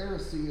 okay? A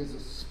Pharisee is a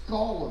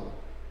scholar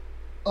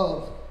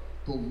of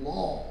the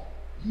law.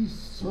 He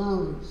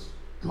serves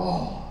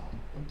God,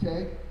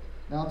 okay?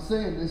 Now, I'm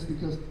saying this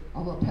because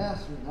I'm a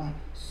pastor and I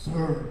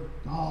serve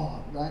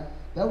God, right?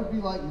 That would be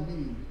like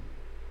me.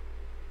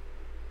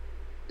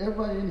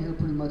 Everybody in here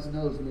pretty much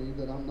knows me,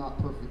 that I'm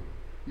not perfect,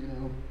 you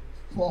know,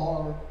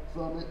 far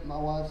from it. My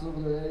wife's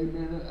over there,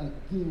 amen,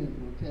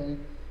 again, okay?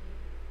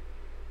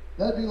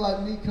 That'd be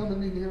like me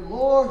coming in here,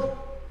 Lord,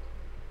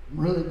 I'm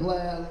really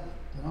glad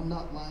that I'm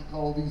not like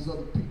all these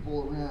other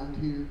people around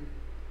here,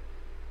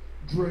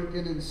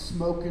 drinking and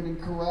smoking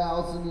and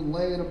carousing and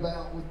laying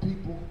about with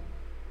people.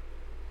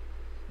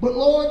 But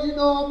Lord, you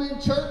know I'm in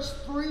church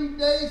 3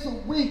 days a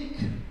week.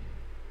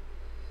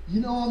 You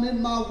know I'm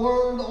in my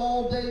word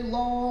all day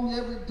long,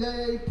 every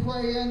day,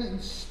 praying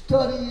and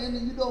studying.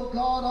 And you know,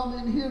 God, I'm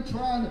in here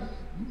trying to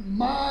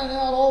mine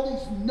out all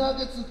these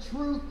nuggets of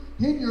truth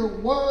in your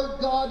word.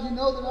 God, you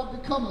know that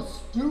I've become a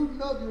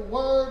student of your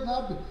word.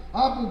 And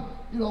I've been,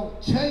 you know,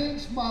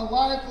 changed my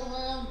life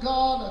around,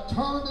 God. I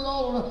turned it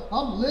all around.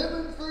 I'm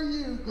living for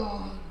you,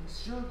 God. I'm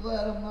sure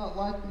glad I'm not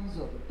like these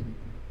other people.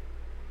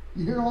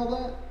 You hear all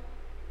that?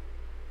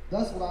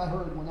 That's what I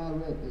heard when I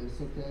read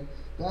this, okay?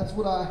 That's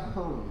what I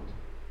heard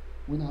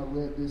when I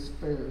read this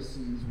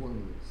Pharisee's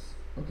words.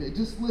 Okay,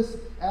 just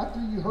listen. After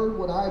you heard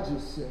what I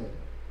just said,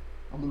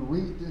 I'm going to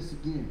read this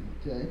again,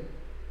 okay?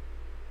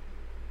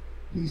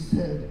 He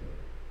said,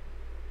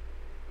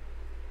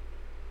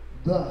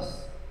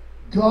 thus,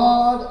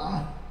 God,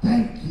 I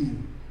thank you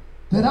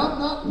that I'm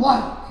not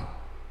like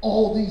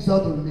all these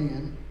other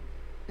men,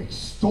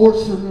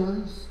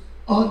 extortioners,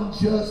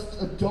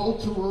 unjust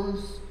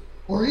adulterers,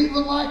 or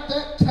even like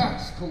that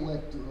tax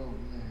collector over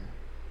there.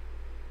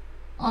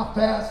 I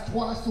fast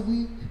twice a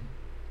week,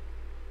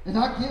 and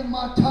I give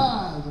my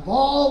tithe of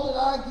all that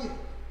I get.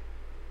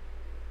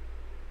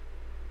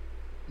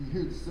 You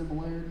hear the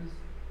similarities?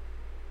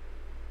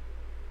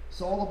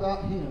 It's all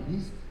about him.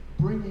 He's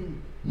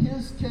bringing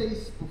his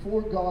case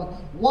before God.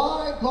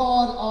 Why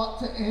God ought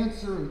to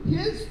answer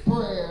his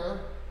prayer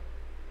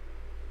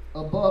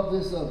above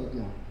this other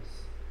guy's.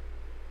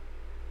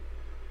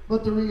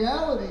 But the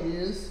reality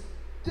is,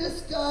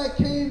 this guy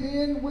came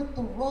in with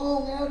the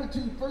wrong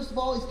attitude. First of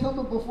all, he's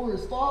coming before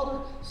his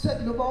father.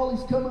 Second of all,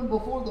 he's coming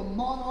before the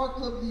monarch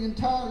of the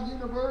entire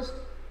universe.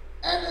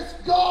 And it's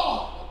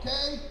God,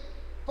 okay?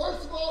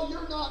 First of all,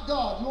 you're not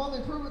God. You want me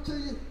to prove it to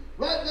you?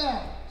 Right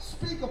now,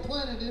 speak a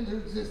planet into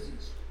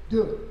existence.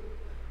 Do it.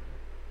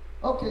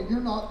 Okay, you're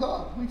not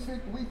God.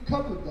 We've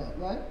covered that,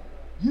 right?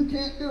 You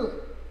can't do it.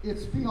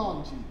 It's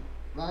beyond you,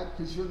 right?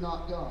 Because you're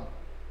not God.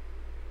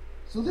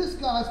 So this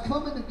guy's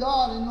coming to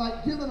God and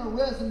like giving a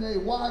resume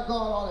why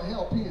God ought to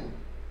help him.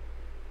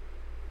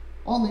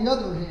 On the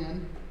other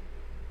hand,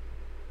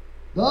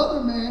 the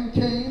other man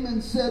came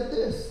and said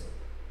this.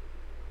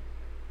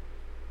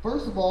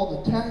 First of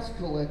all, the tax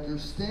collector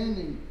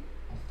standing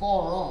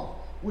afar off,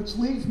 which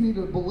leads me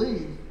to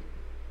believe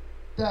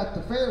that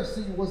the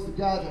Pharisee was the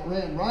guy that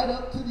ran right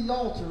up to the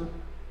altar.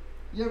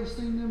 You ever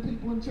seen them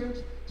people in church?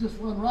 Just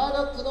run right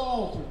up to the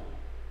altar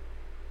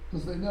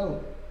because they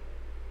know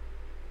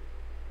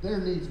their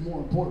need's more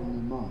important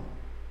than mine.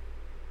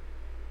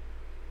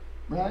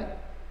 Right?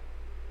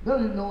 They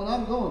don't even know what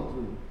I'm going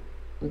through,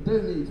 but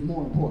their need's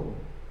more important.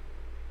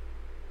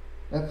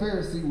 That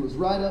Pharisee was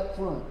right up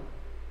front.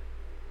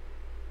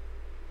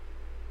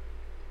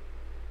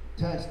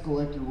 Tax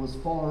collector was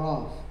far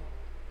off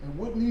and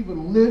wouldn't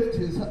even lift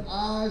his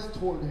eyes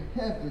toward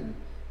heaven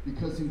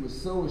because he was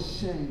so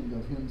ashamed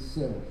of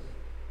himself.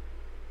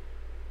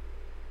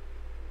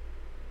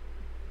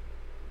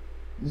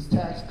 This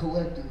tax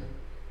collector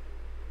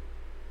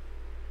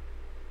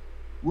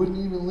wouldn't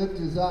even lift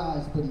his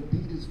eyes, but he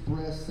beat his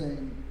breast,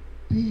 saying,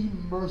 "Be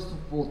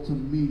merciful to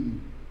me,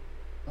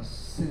 a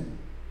sinner."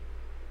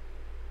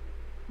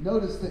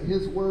 Notice that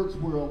his words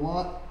were a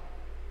lot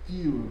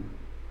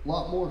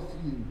more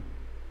few.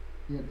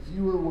 He had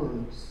fewer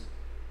words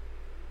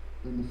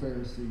than the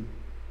Pharisee.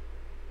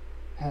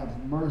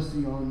 "Have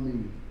mercy on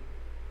me,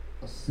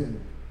 a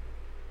sinner."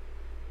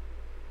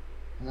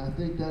 And I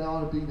think that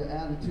ought to be the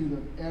attitude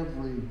of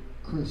every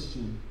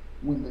Christian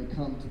when they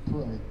come to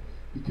pray.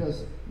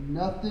 Because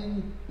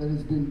nothing that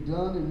has been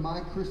done in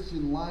my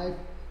Christian life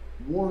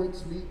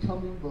warrants me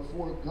coming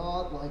before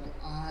God like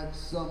I've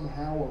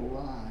somehow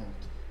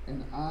arrived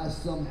and I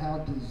somehow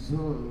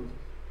deserve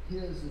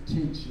his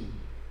attention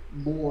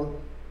more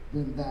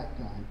than that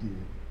guy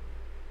did.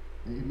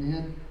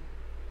 Amen?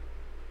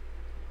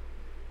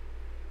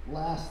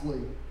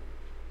 Lastly,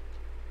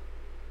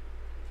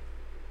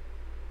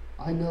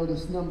 I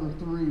noticed number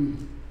 3,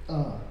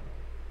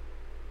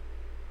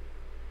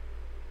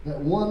 that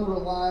one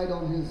relied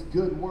on his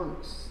good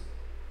works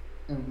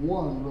and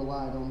one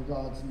relied on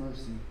God's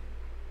mercy.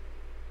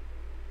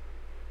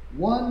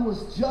 One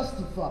was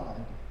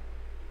justified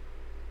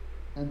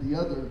and the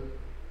other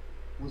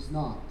was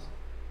not.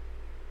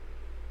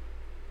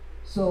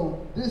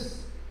 So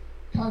this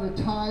kind of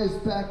ties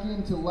back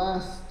into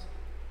last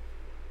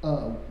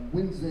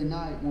Wednesday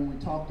night when we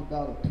talked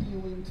about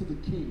appealing to the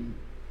King.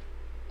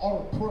 Our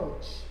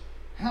approach,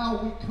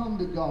 how we come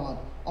to God,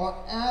 our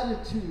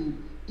attitude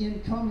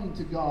in coming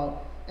to God.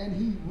 And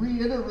he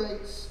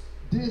reiterates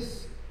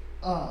this,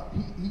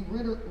 he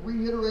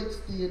reiterates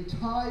the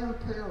entire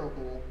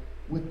parable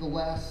with the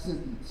last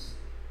sentence.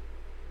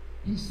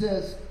 He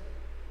says,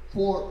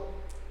 "For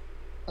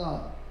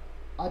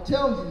I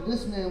tell you,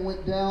 this man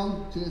went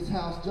down to his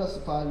house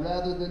justified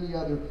rather than the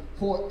other.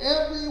 For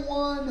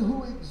everyone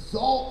who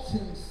exalts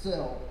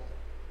himself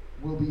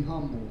will be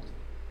humbled,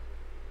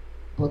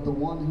 but the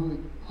one who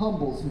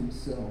humbles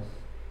himself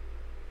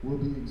will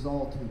be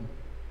exalted."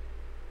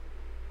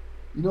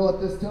 You know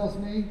what this tells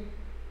me?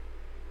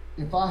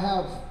 If I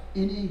have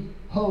any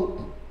hope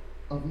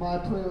of my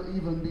prayer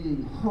even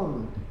being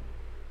heard,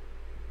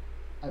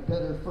 I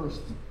better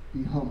first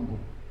be humble.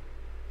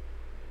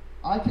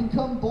 I can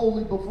come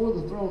boldly before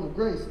the throne of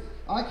grace.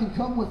 I can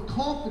come with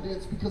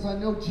confidence because I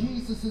know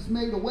Jesus has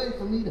made a way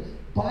for me to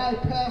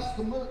bypass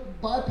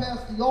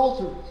the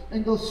altar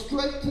and go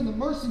straight to the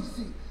mercy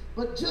seat.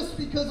 But just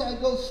because I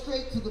go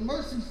straight to the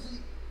mercy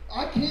seat,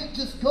 I can't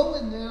just go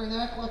in there and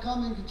act like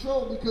I'm in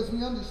control, because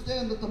we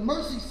understand that the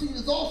mercy seat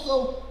is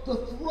also the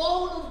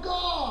throne of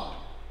God.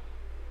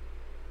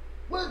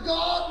 Where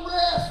God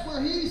rests,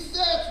 where he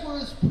sits, where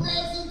his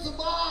presence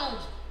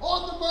abides,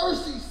 on the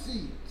mercy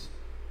seat.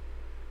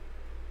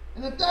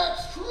 And if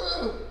that's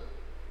true,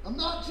 I'm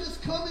not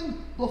just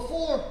coming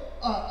before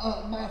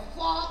my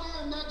Father,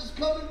 I'm not just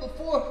coming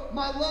before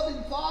my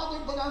loving Father,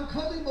 but I'm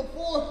coming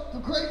before the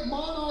great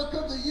monarch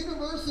of the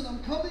universe, and I'm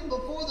coming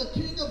before the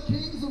King of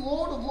Kings and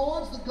Lord of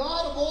Lords, the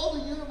God of all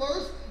the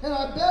universe, and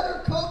I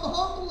better come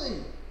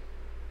humbly.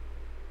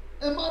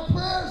 And my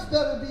prayers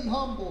better be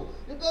humble.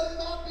 It better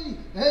not be,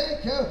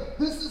 "Hey,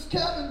 this is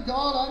Kevin,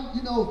 God.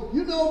 You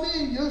know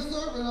me, your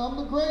servant. I'm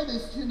the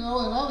greatest, and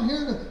I'm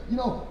here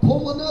to,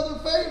 pull another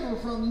favor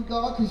from you,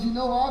 God, because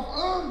I've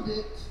earned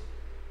it."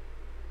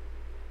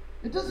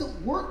 It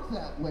doesn't work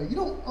that way. You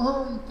don't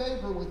earn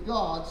favor with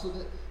God so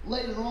that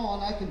later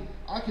on I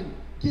can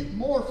get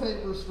more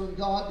favors from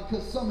God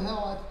because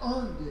somehow I've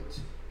earned it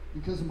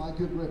because of my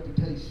good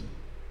reputation.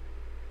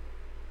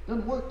 It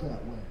doesn't work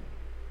that way.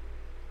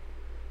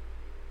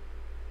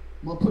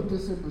 I'm going to put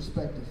this in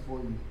perspective for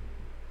you,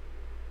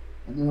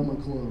 and then I'm going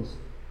to close.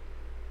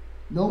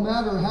 No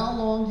matter how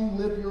long you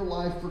live your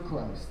life for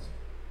Christ,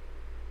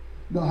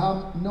 no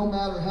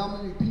matter how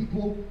many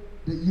people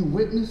that you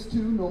witness to,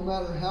 no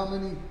matter how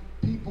many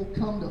people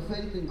come to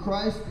faith in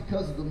Christ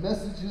because of the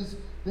messages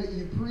that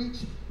you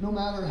preach, no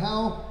matter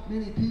how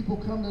many people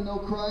come to know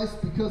Christ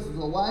because of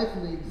the life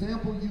and the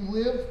example you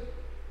live,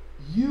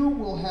 you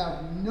will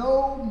have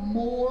no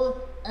more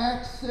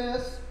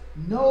access,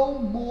 no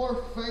more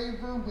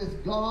favor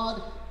with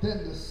God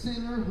than the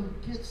sinner who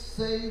gets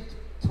saved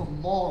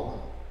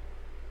tomorrow.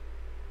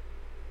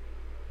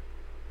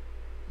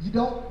 You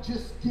don't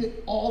just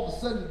all of a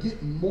sudden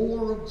get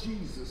more of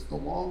Jesus the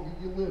longer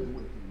you live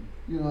with him.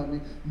 You know what I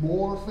mean?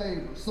 More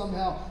favor.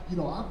 Somehow,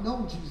 I've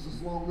known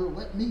Jesus longer.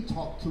 Let me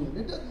talk to him.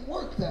 It doesn't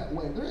work that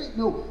way. There ain't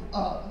no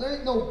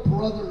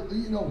brother,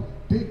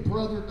 big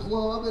brother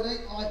club. It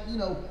ain't like,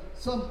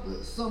 some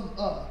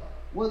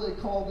what do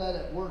they call that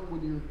at work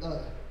when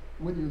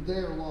you're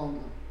there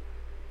longer?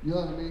 You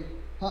know what I mean?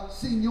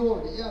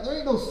 Seniority. Yeah, there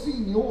ain't no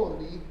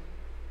seniority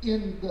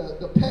in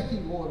the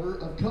pecking order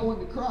of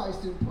going to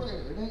Christ in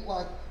prayer. It ain't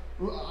like,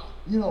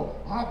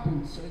 I've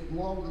been saved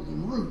longer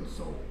than Ruth,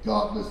 so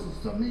God listens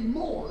to me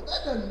more.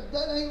 That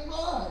ain't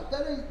right.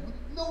 That ain't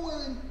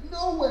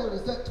nowhere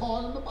is that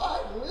taught in the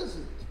Bible, is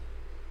it?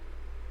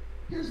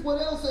 Here's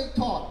what else ain't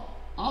taught.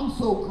 I'm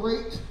so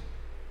great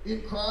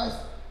in Christ,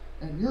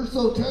 and you're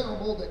so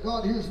terrible that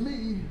God hears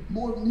me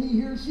more than he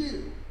hears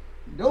you.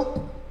 Nope.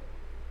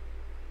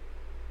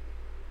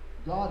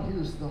 God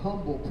hears the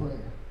humble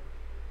prayer.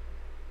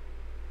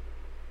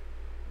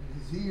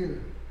 And his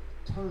ear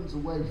turns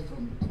away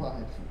from the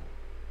prideful.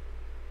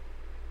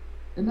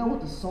 Isn't that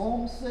what the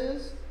Psalm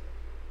says?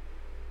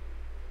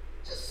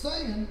 Just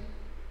saying,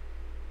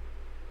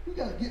 we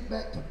got to get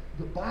back to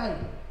the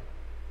Bible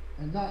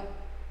and not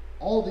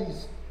all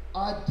these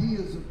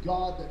ideas of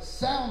God that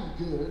sound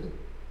good,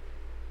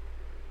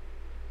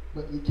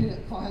 but you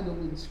can't find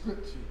them in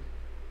Scripture.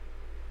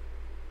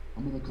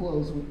 I'm going to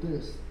close with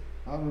this.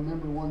 I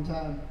remember one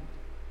time,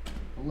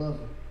 I love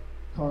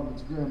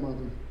Carmen's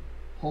grandmother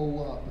a whole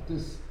lot, but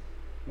this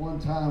one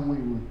time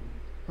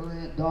her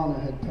Aunt Donna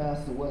had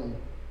passed away,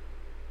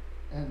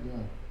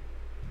 and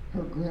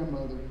her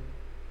grandmother,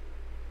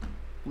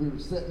 we were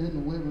sitting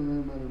in the living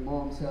room at her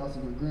mom's house,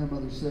 and her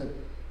grandmother said,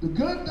 "The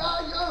good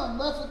die young,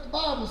 that's what the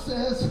Bible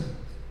says."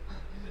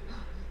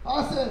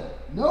 I said,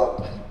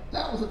 "Nope,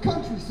 that was a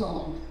country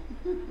song."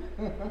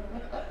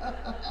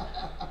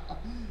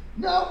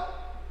 Nope,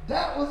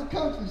 that was a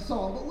country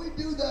song. But we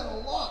do that a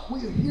lot. We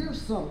hear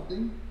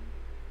something,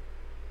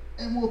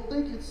 and we'll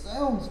think it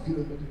sounds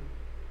good,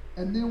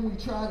 and then we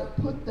try to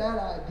put that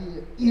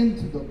idea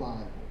into the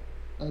Bible,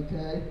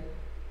 okay?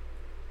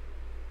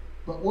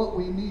 But what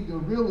we need to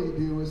really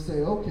do is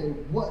say, okay,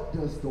 what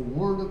does the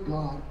Word of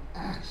God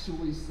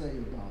actually say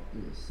about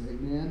this?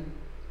 Amen?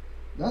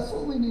 That's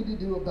what we need to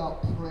do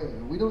about prayer.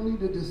 We don't need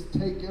to just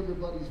take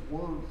everybody's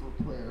word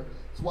for prayer.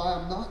 That's why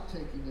I'm not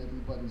taking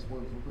everybody's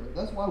word for prayer.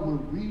 That's why we're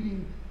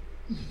reading.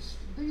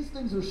 These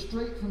things are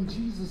straight from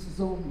Jesus'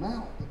 own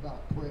mouth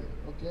about prayer,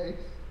 okay?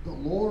 The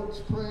Lord's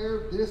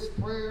Prayer, this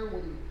prayer,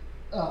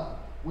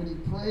 when he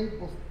prayed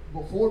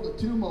before the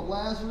tomb of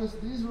Lazarus,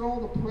 these are all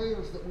the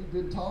prayers that we've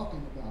been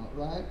talking about,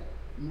 right?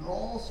 And they're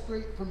all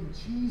straight from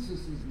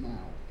Jesus'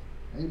 mouth.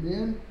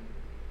 Amen?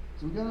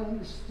 So we got to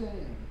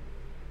understand.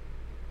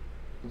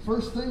 The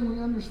first thing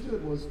we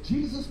understood was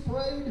Jesus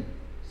prayed,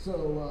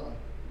 so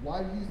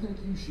why do you think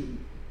you shouldn't?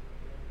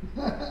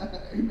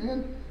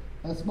 Amen?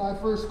 That's my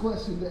first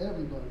question to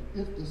everybody.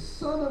 If the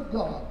Son of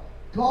God,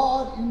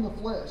 God in the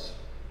flesh,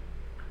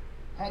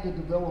 had to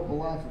develop a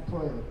life of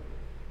prayer,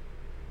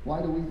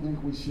 why do we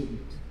think we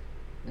shouldn't?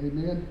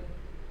 Amen?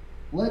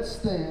 Let's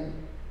stand.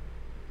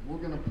 We're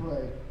going to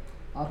pray.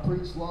 I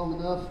preached long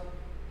enough.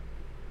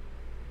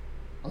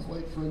 I was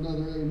waiting for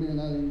another amen.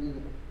 I didn't get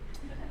it.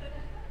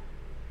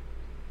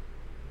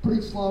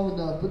 Preached long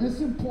enough, but it's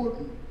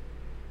important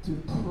to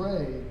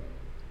pray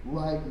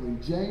rightly.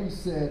 James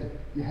said,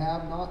 "You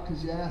have not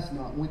because you ask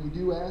not." When you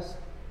do ask,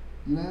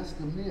 you ask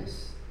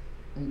amiss.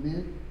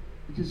 Amen?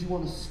 Because you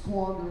want to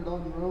squander it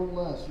on your own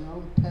lust, your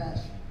own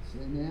passions.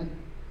 Amen?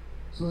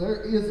 So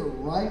there is a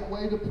right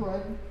way to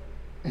pray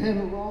and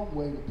a wrong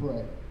way to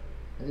pray.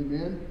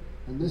 Amen?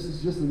 And this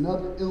is just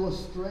another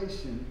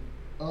illustration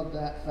of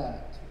that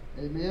fact.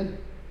 Amen?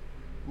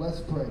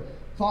 Let's pray.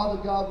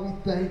 Father God, we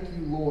thank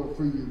you, Lord,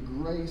 for your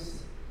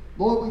grace.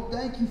 Lord, we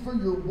thank you for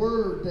your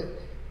word that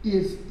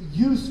is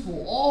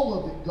useful. All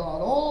of it,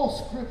 God. All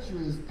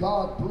Scripture is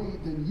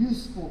God-breathed and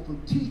useful for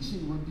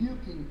teaching,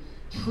 rebuking,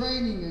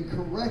 training, and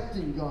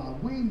correcting,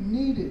 God. We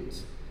need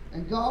it.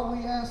 And God,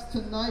 we ask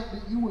tonight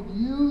that you would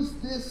use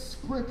this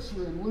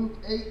Scripture in Luke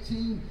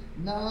 18,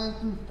 9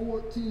 through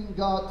 14,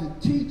 God,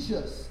 to teach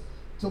us,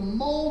 to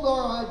mold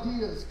our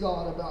ideas,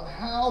 God, about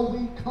how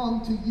we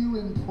come to you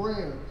in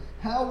prayer,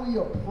 how we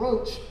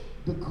approach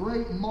the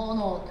great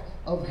monarch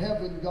of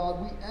heaven,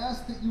 God. We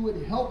ask that you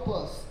would help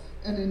us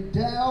and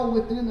endow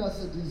within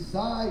us a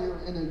desire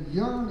and a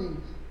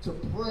yearning to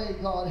pray,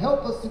 God.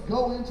 Help us to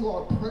go into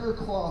our prayer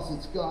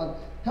closets, God.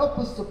 Help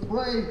us to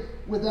pray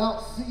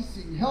without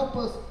ceasing. Help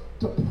us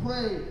to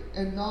pray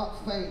and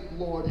not faint,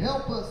 Lord.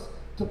 Help us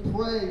to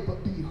pray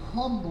but be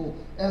humble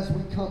as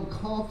we come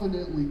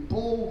confidently,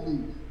 boldly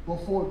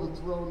before the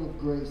throne of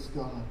grace,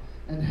 God.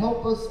 And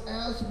help us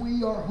as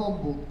we are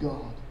humbled,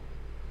 God,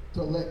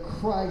 to let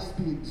Christ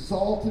be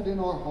exalted in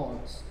our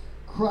hearts,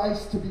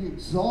 Christ to be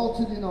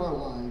exalted in our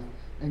life,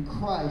 and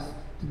Christ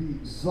to be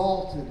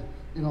exalted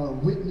in our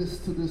witness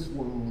to this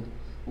world.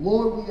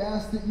 Lord, we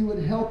ask that you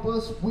would help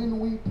us when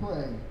we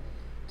pray,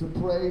 to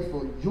pray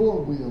for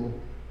your will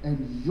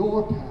and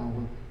your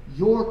power,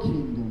 your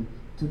kingdom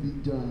to be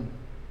done.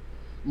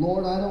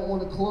 Lord, I don't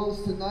want to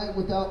close tonight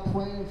without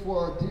praying for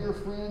our dear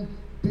friend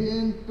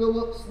Ben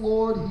Phillips.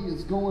 Lord, he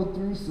is going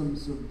through some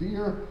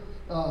severe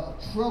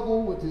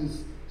trouble with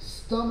his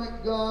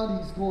stomach,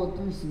 God. He's going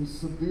through some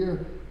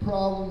severe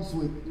problems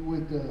with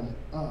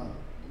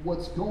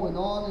what's going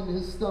on in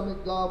his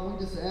stomach, God. We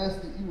just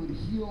ask that you would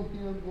heal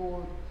him,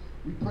 Lord.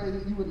 We pray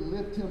that you would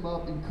lift him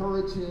up,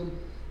 encourage him.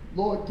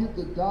 Lord, give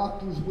the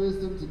doctors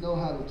wisdom to know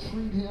how to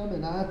treat him,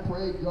 and I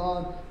pray,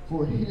 God,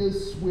 for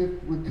his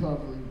swift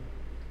recovery.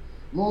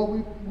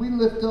 Lord, we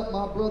lift up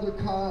my brother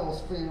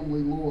Kyle's family,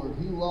 Lord.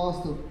 He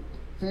lost a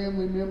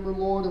family member,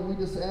 Lord, and we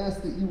just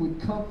ask that you would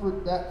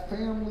comfort that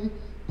family.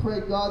 Pray,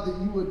 God, that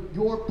you would,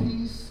 your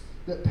peace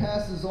that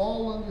passes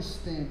all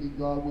understanding,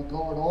 God, would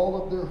guard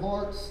all of their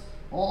hearts,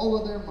 all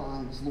of their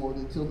minds, Lord,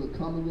 until the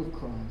coming of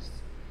Christ.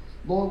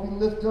 Lord, we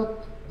lift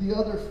up the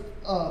other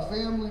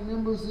family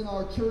members in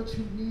our church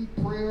who need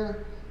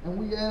prayer. And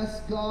we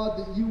ask, God,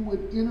 that you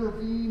would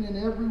intervene in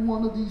every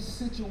one of these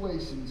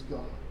situations,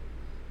 God.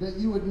 That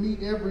you would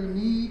meet every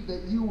need,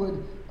 that you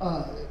would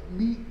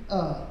meet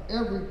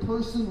every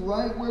person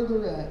right where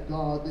they're at,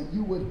 God. That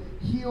you would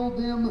heal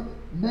them,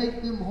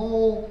 make them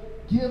whole,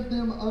 give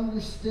them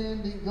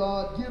understanding,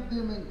 God. Give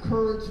them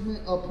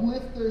encouragement,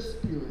 uplift their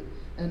spirit.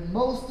 And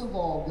most of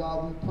all,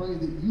 God, we pray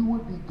that you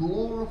would be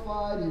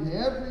glorified in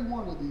every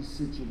one of these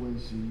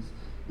situations.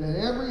 That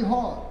every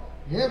heart,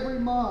 every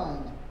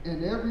mind,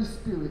 and every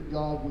spirit,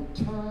 God, would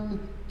turn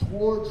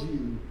towards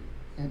you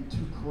and to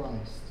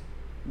Christ.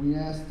 We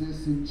ask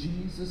this in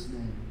Jesus'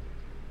 name.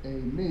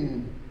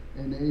 Amen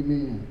and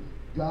amen.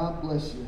 God bless you.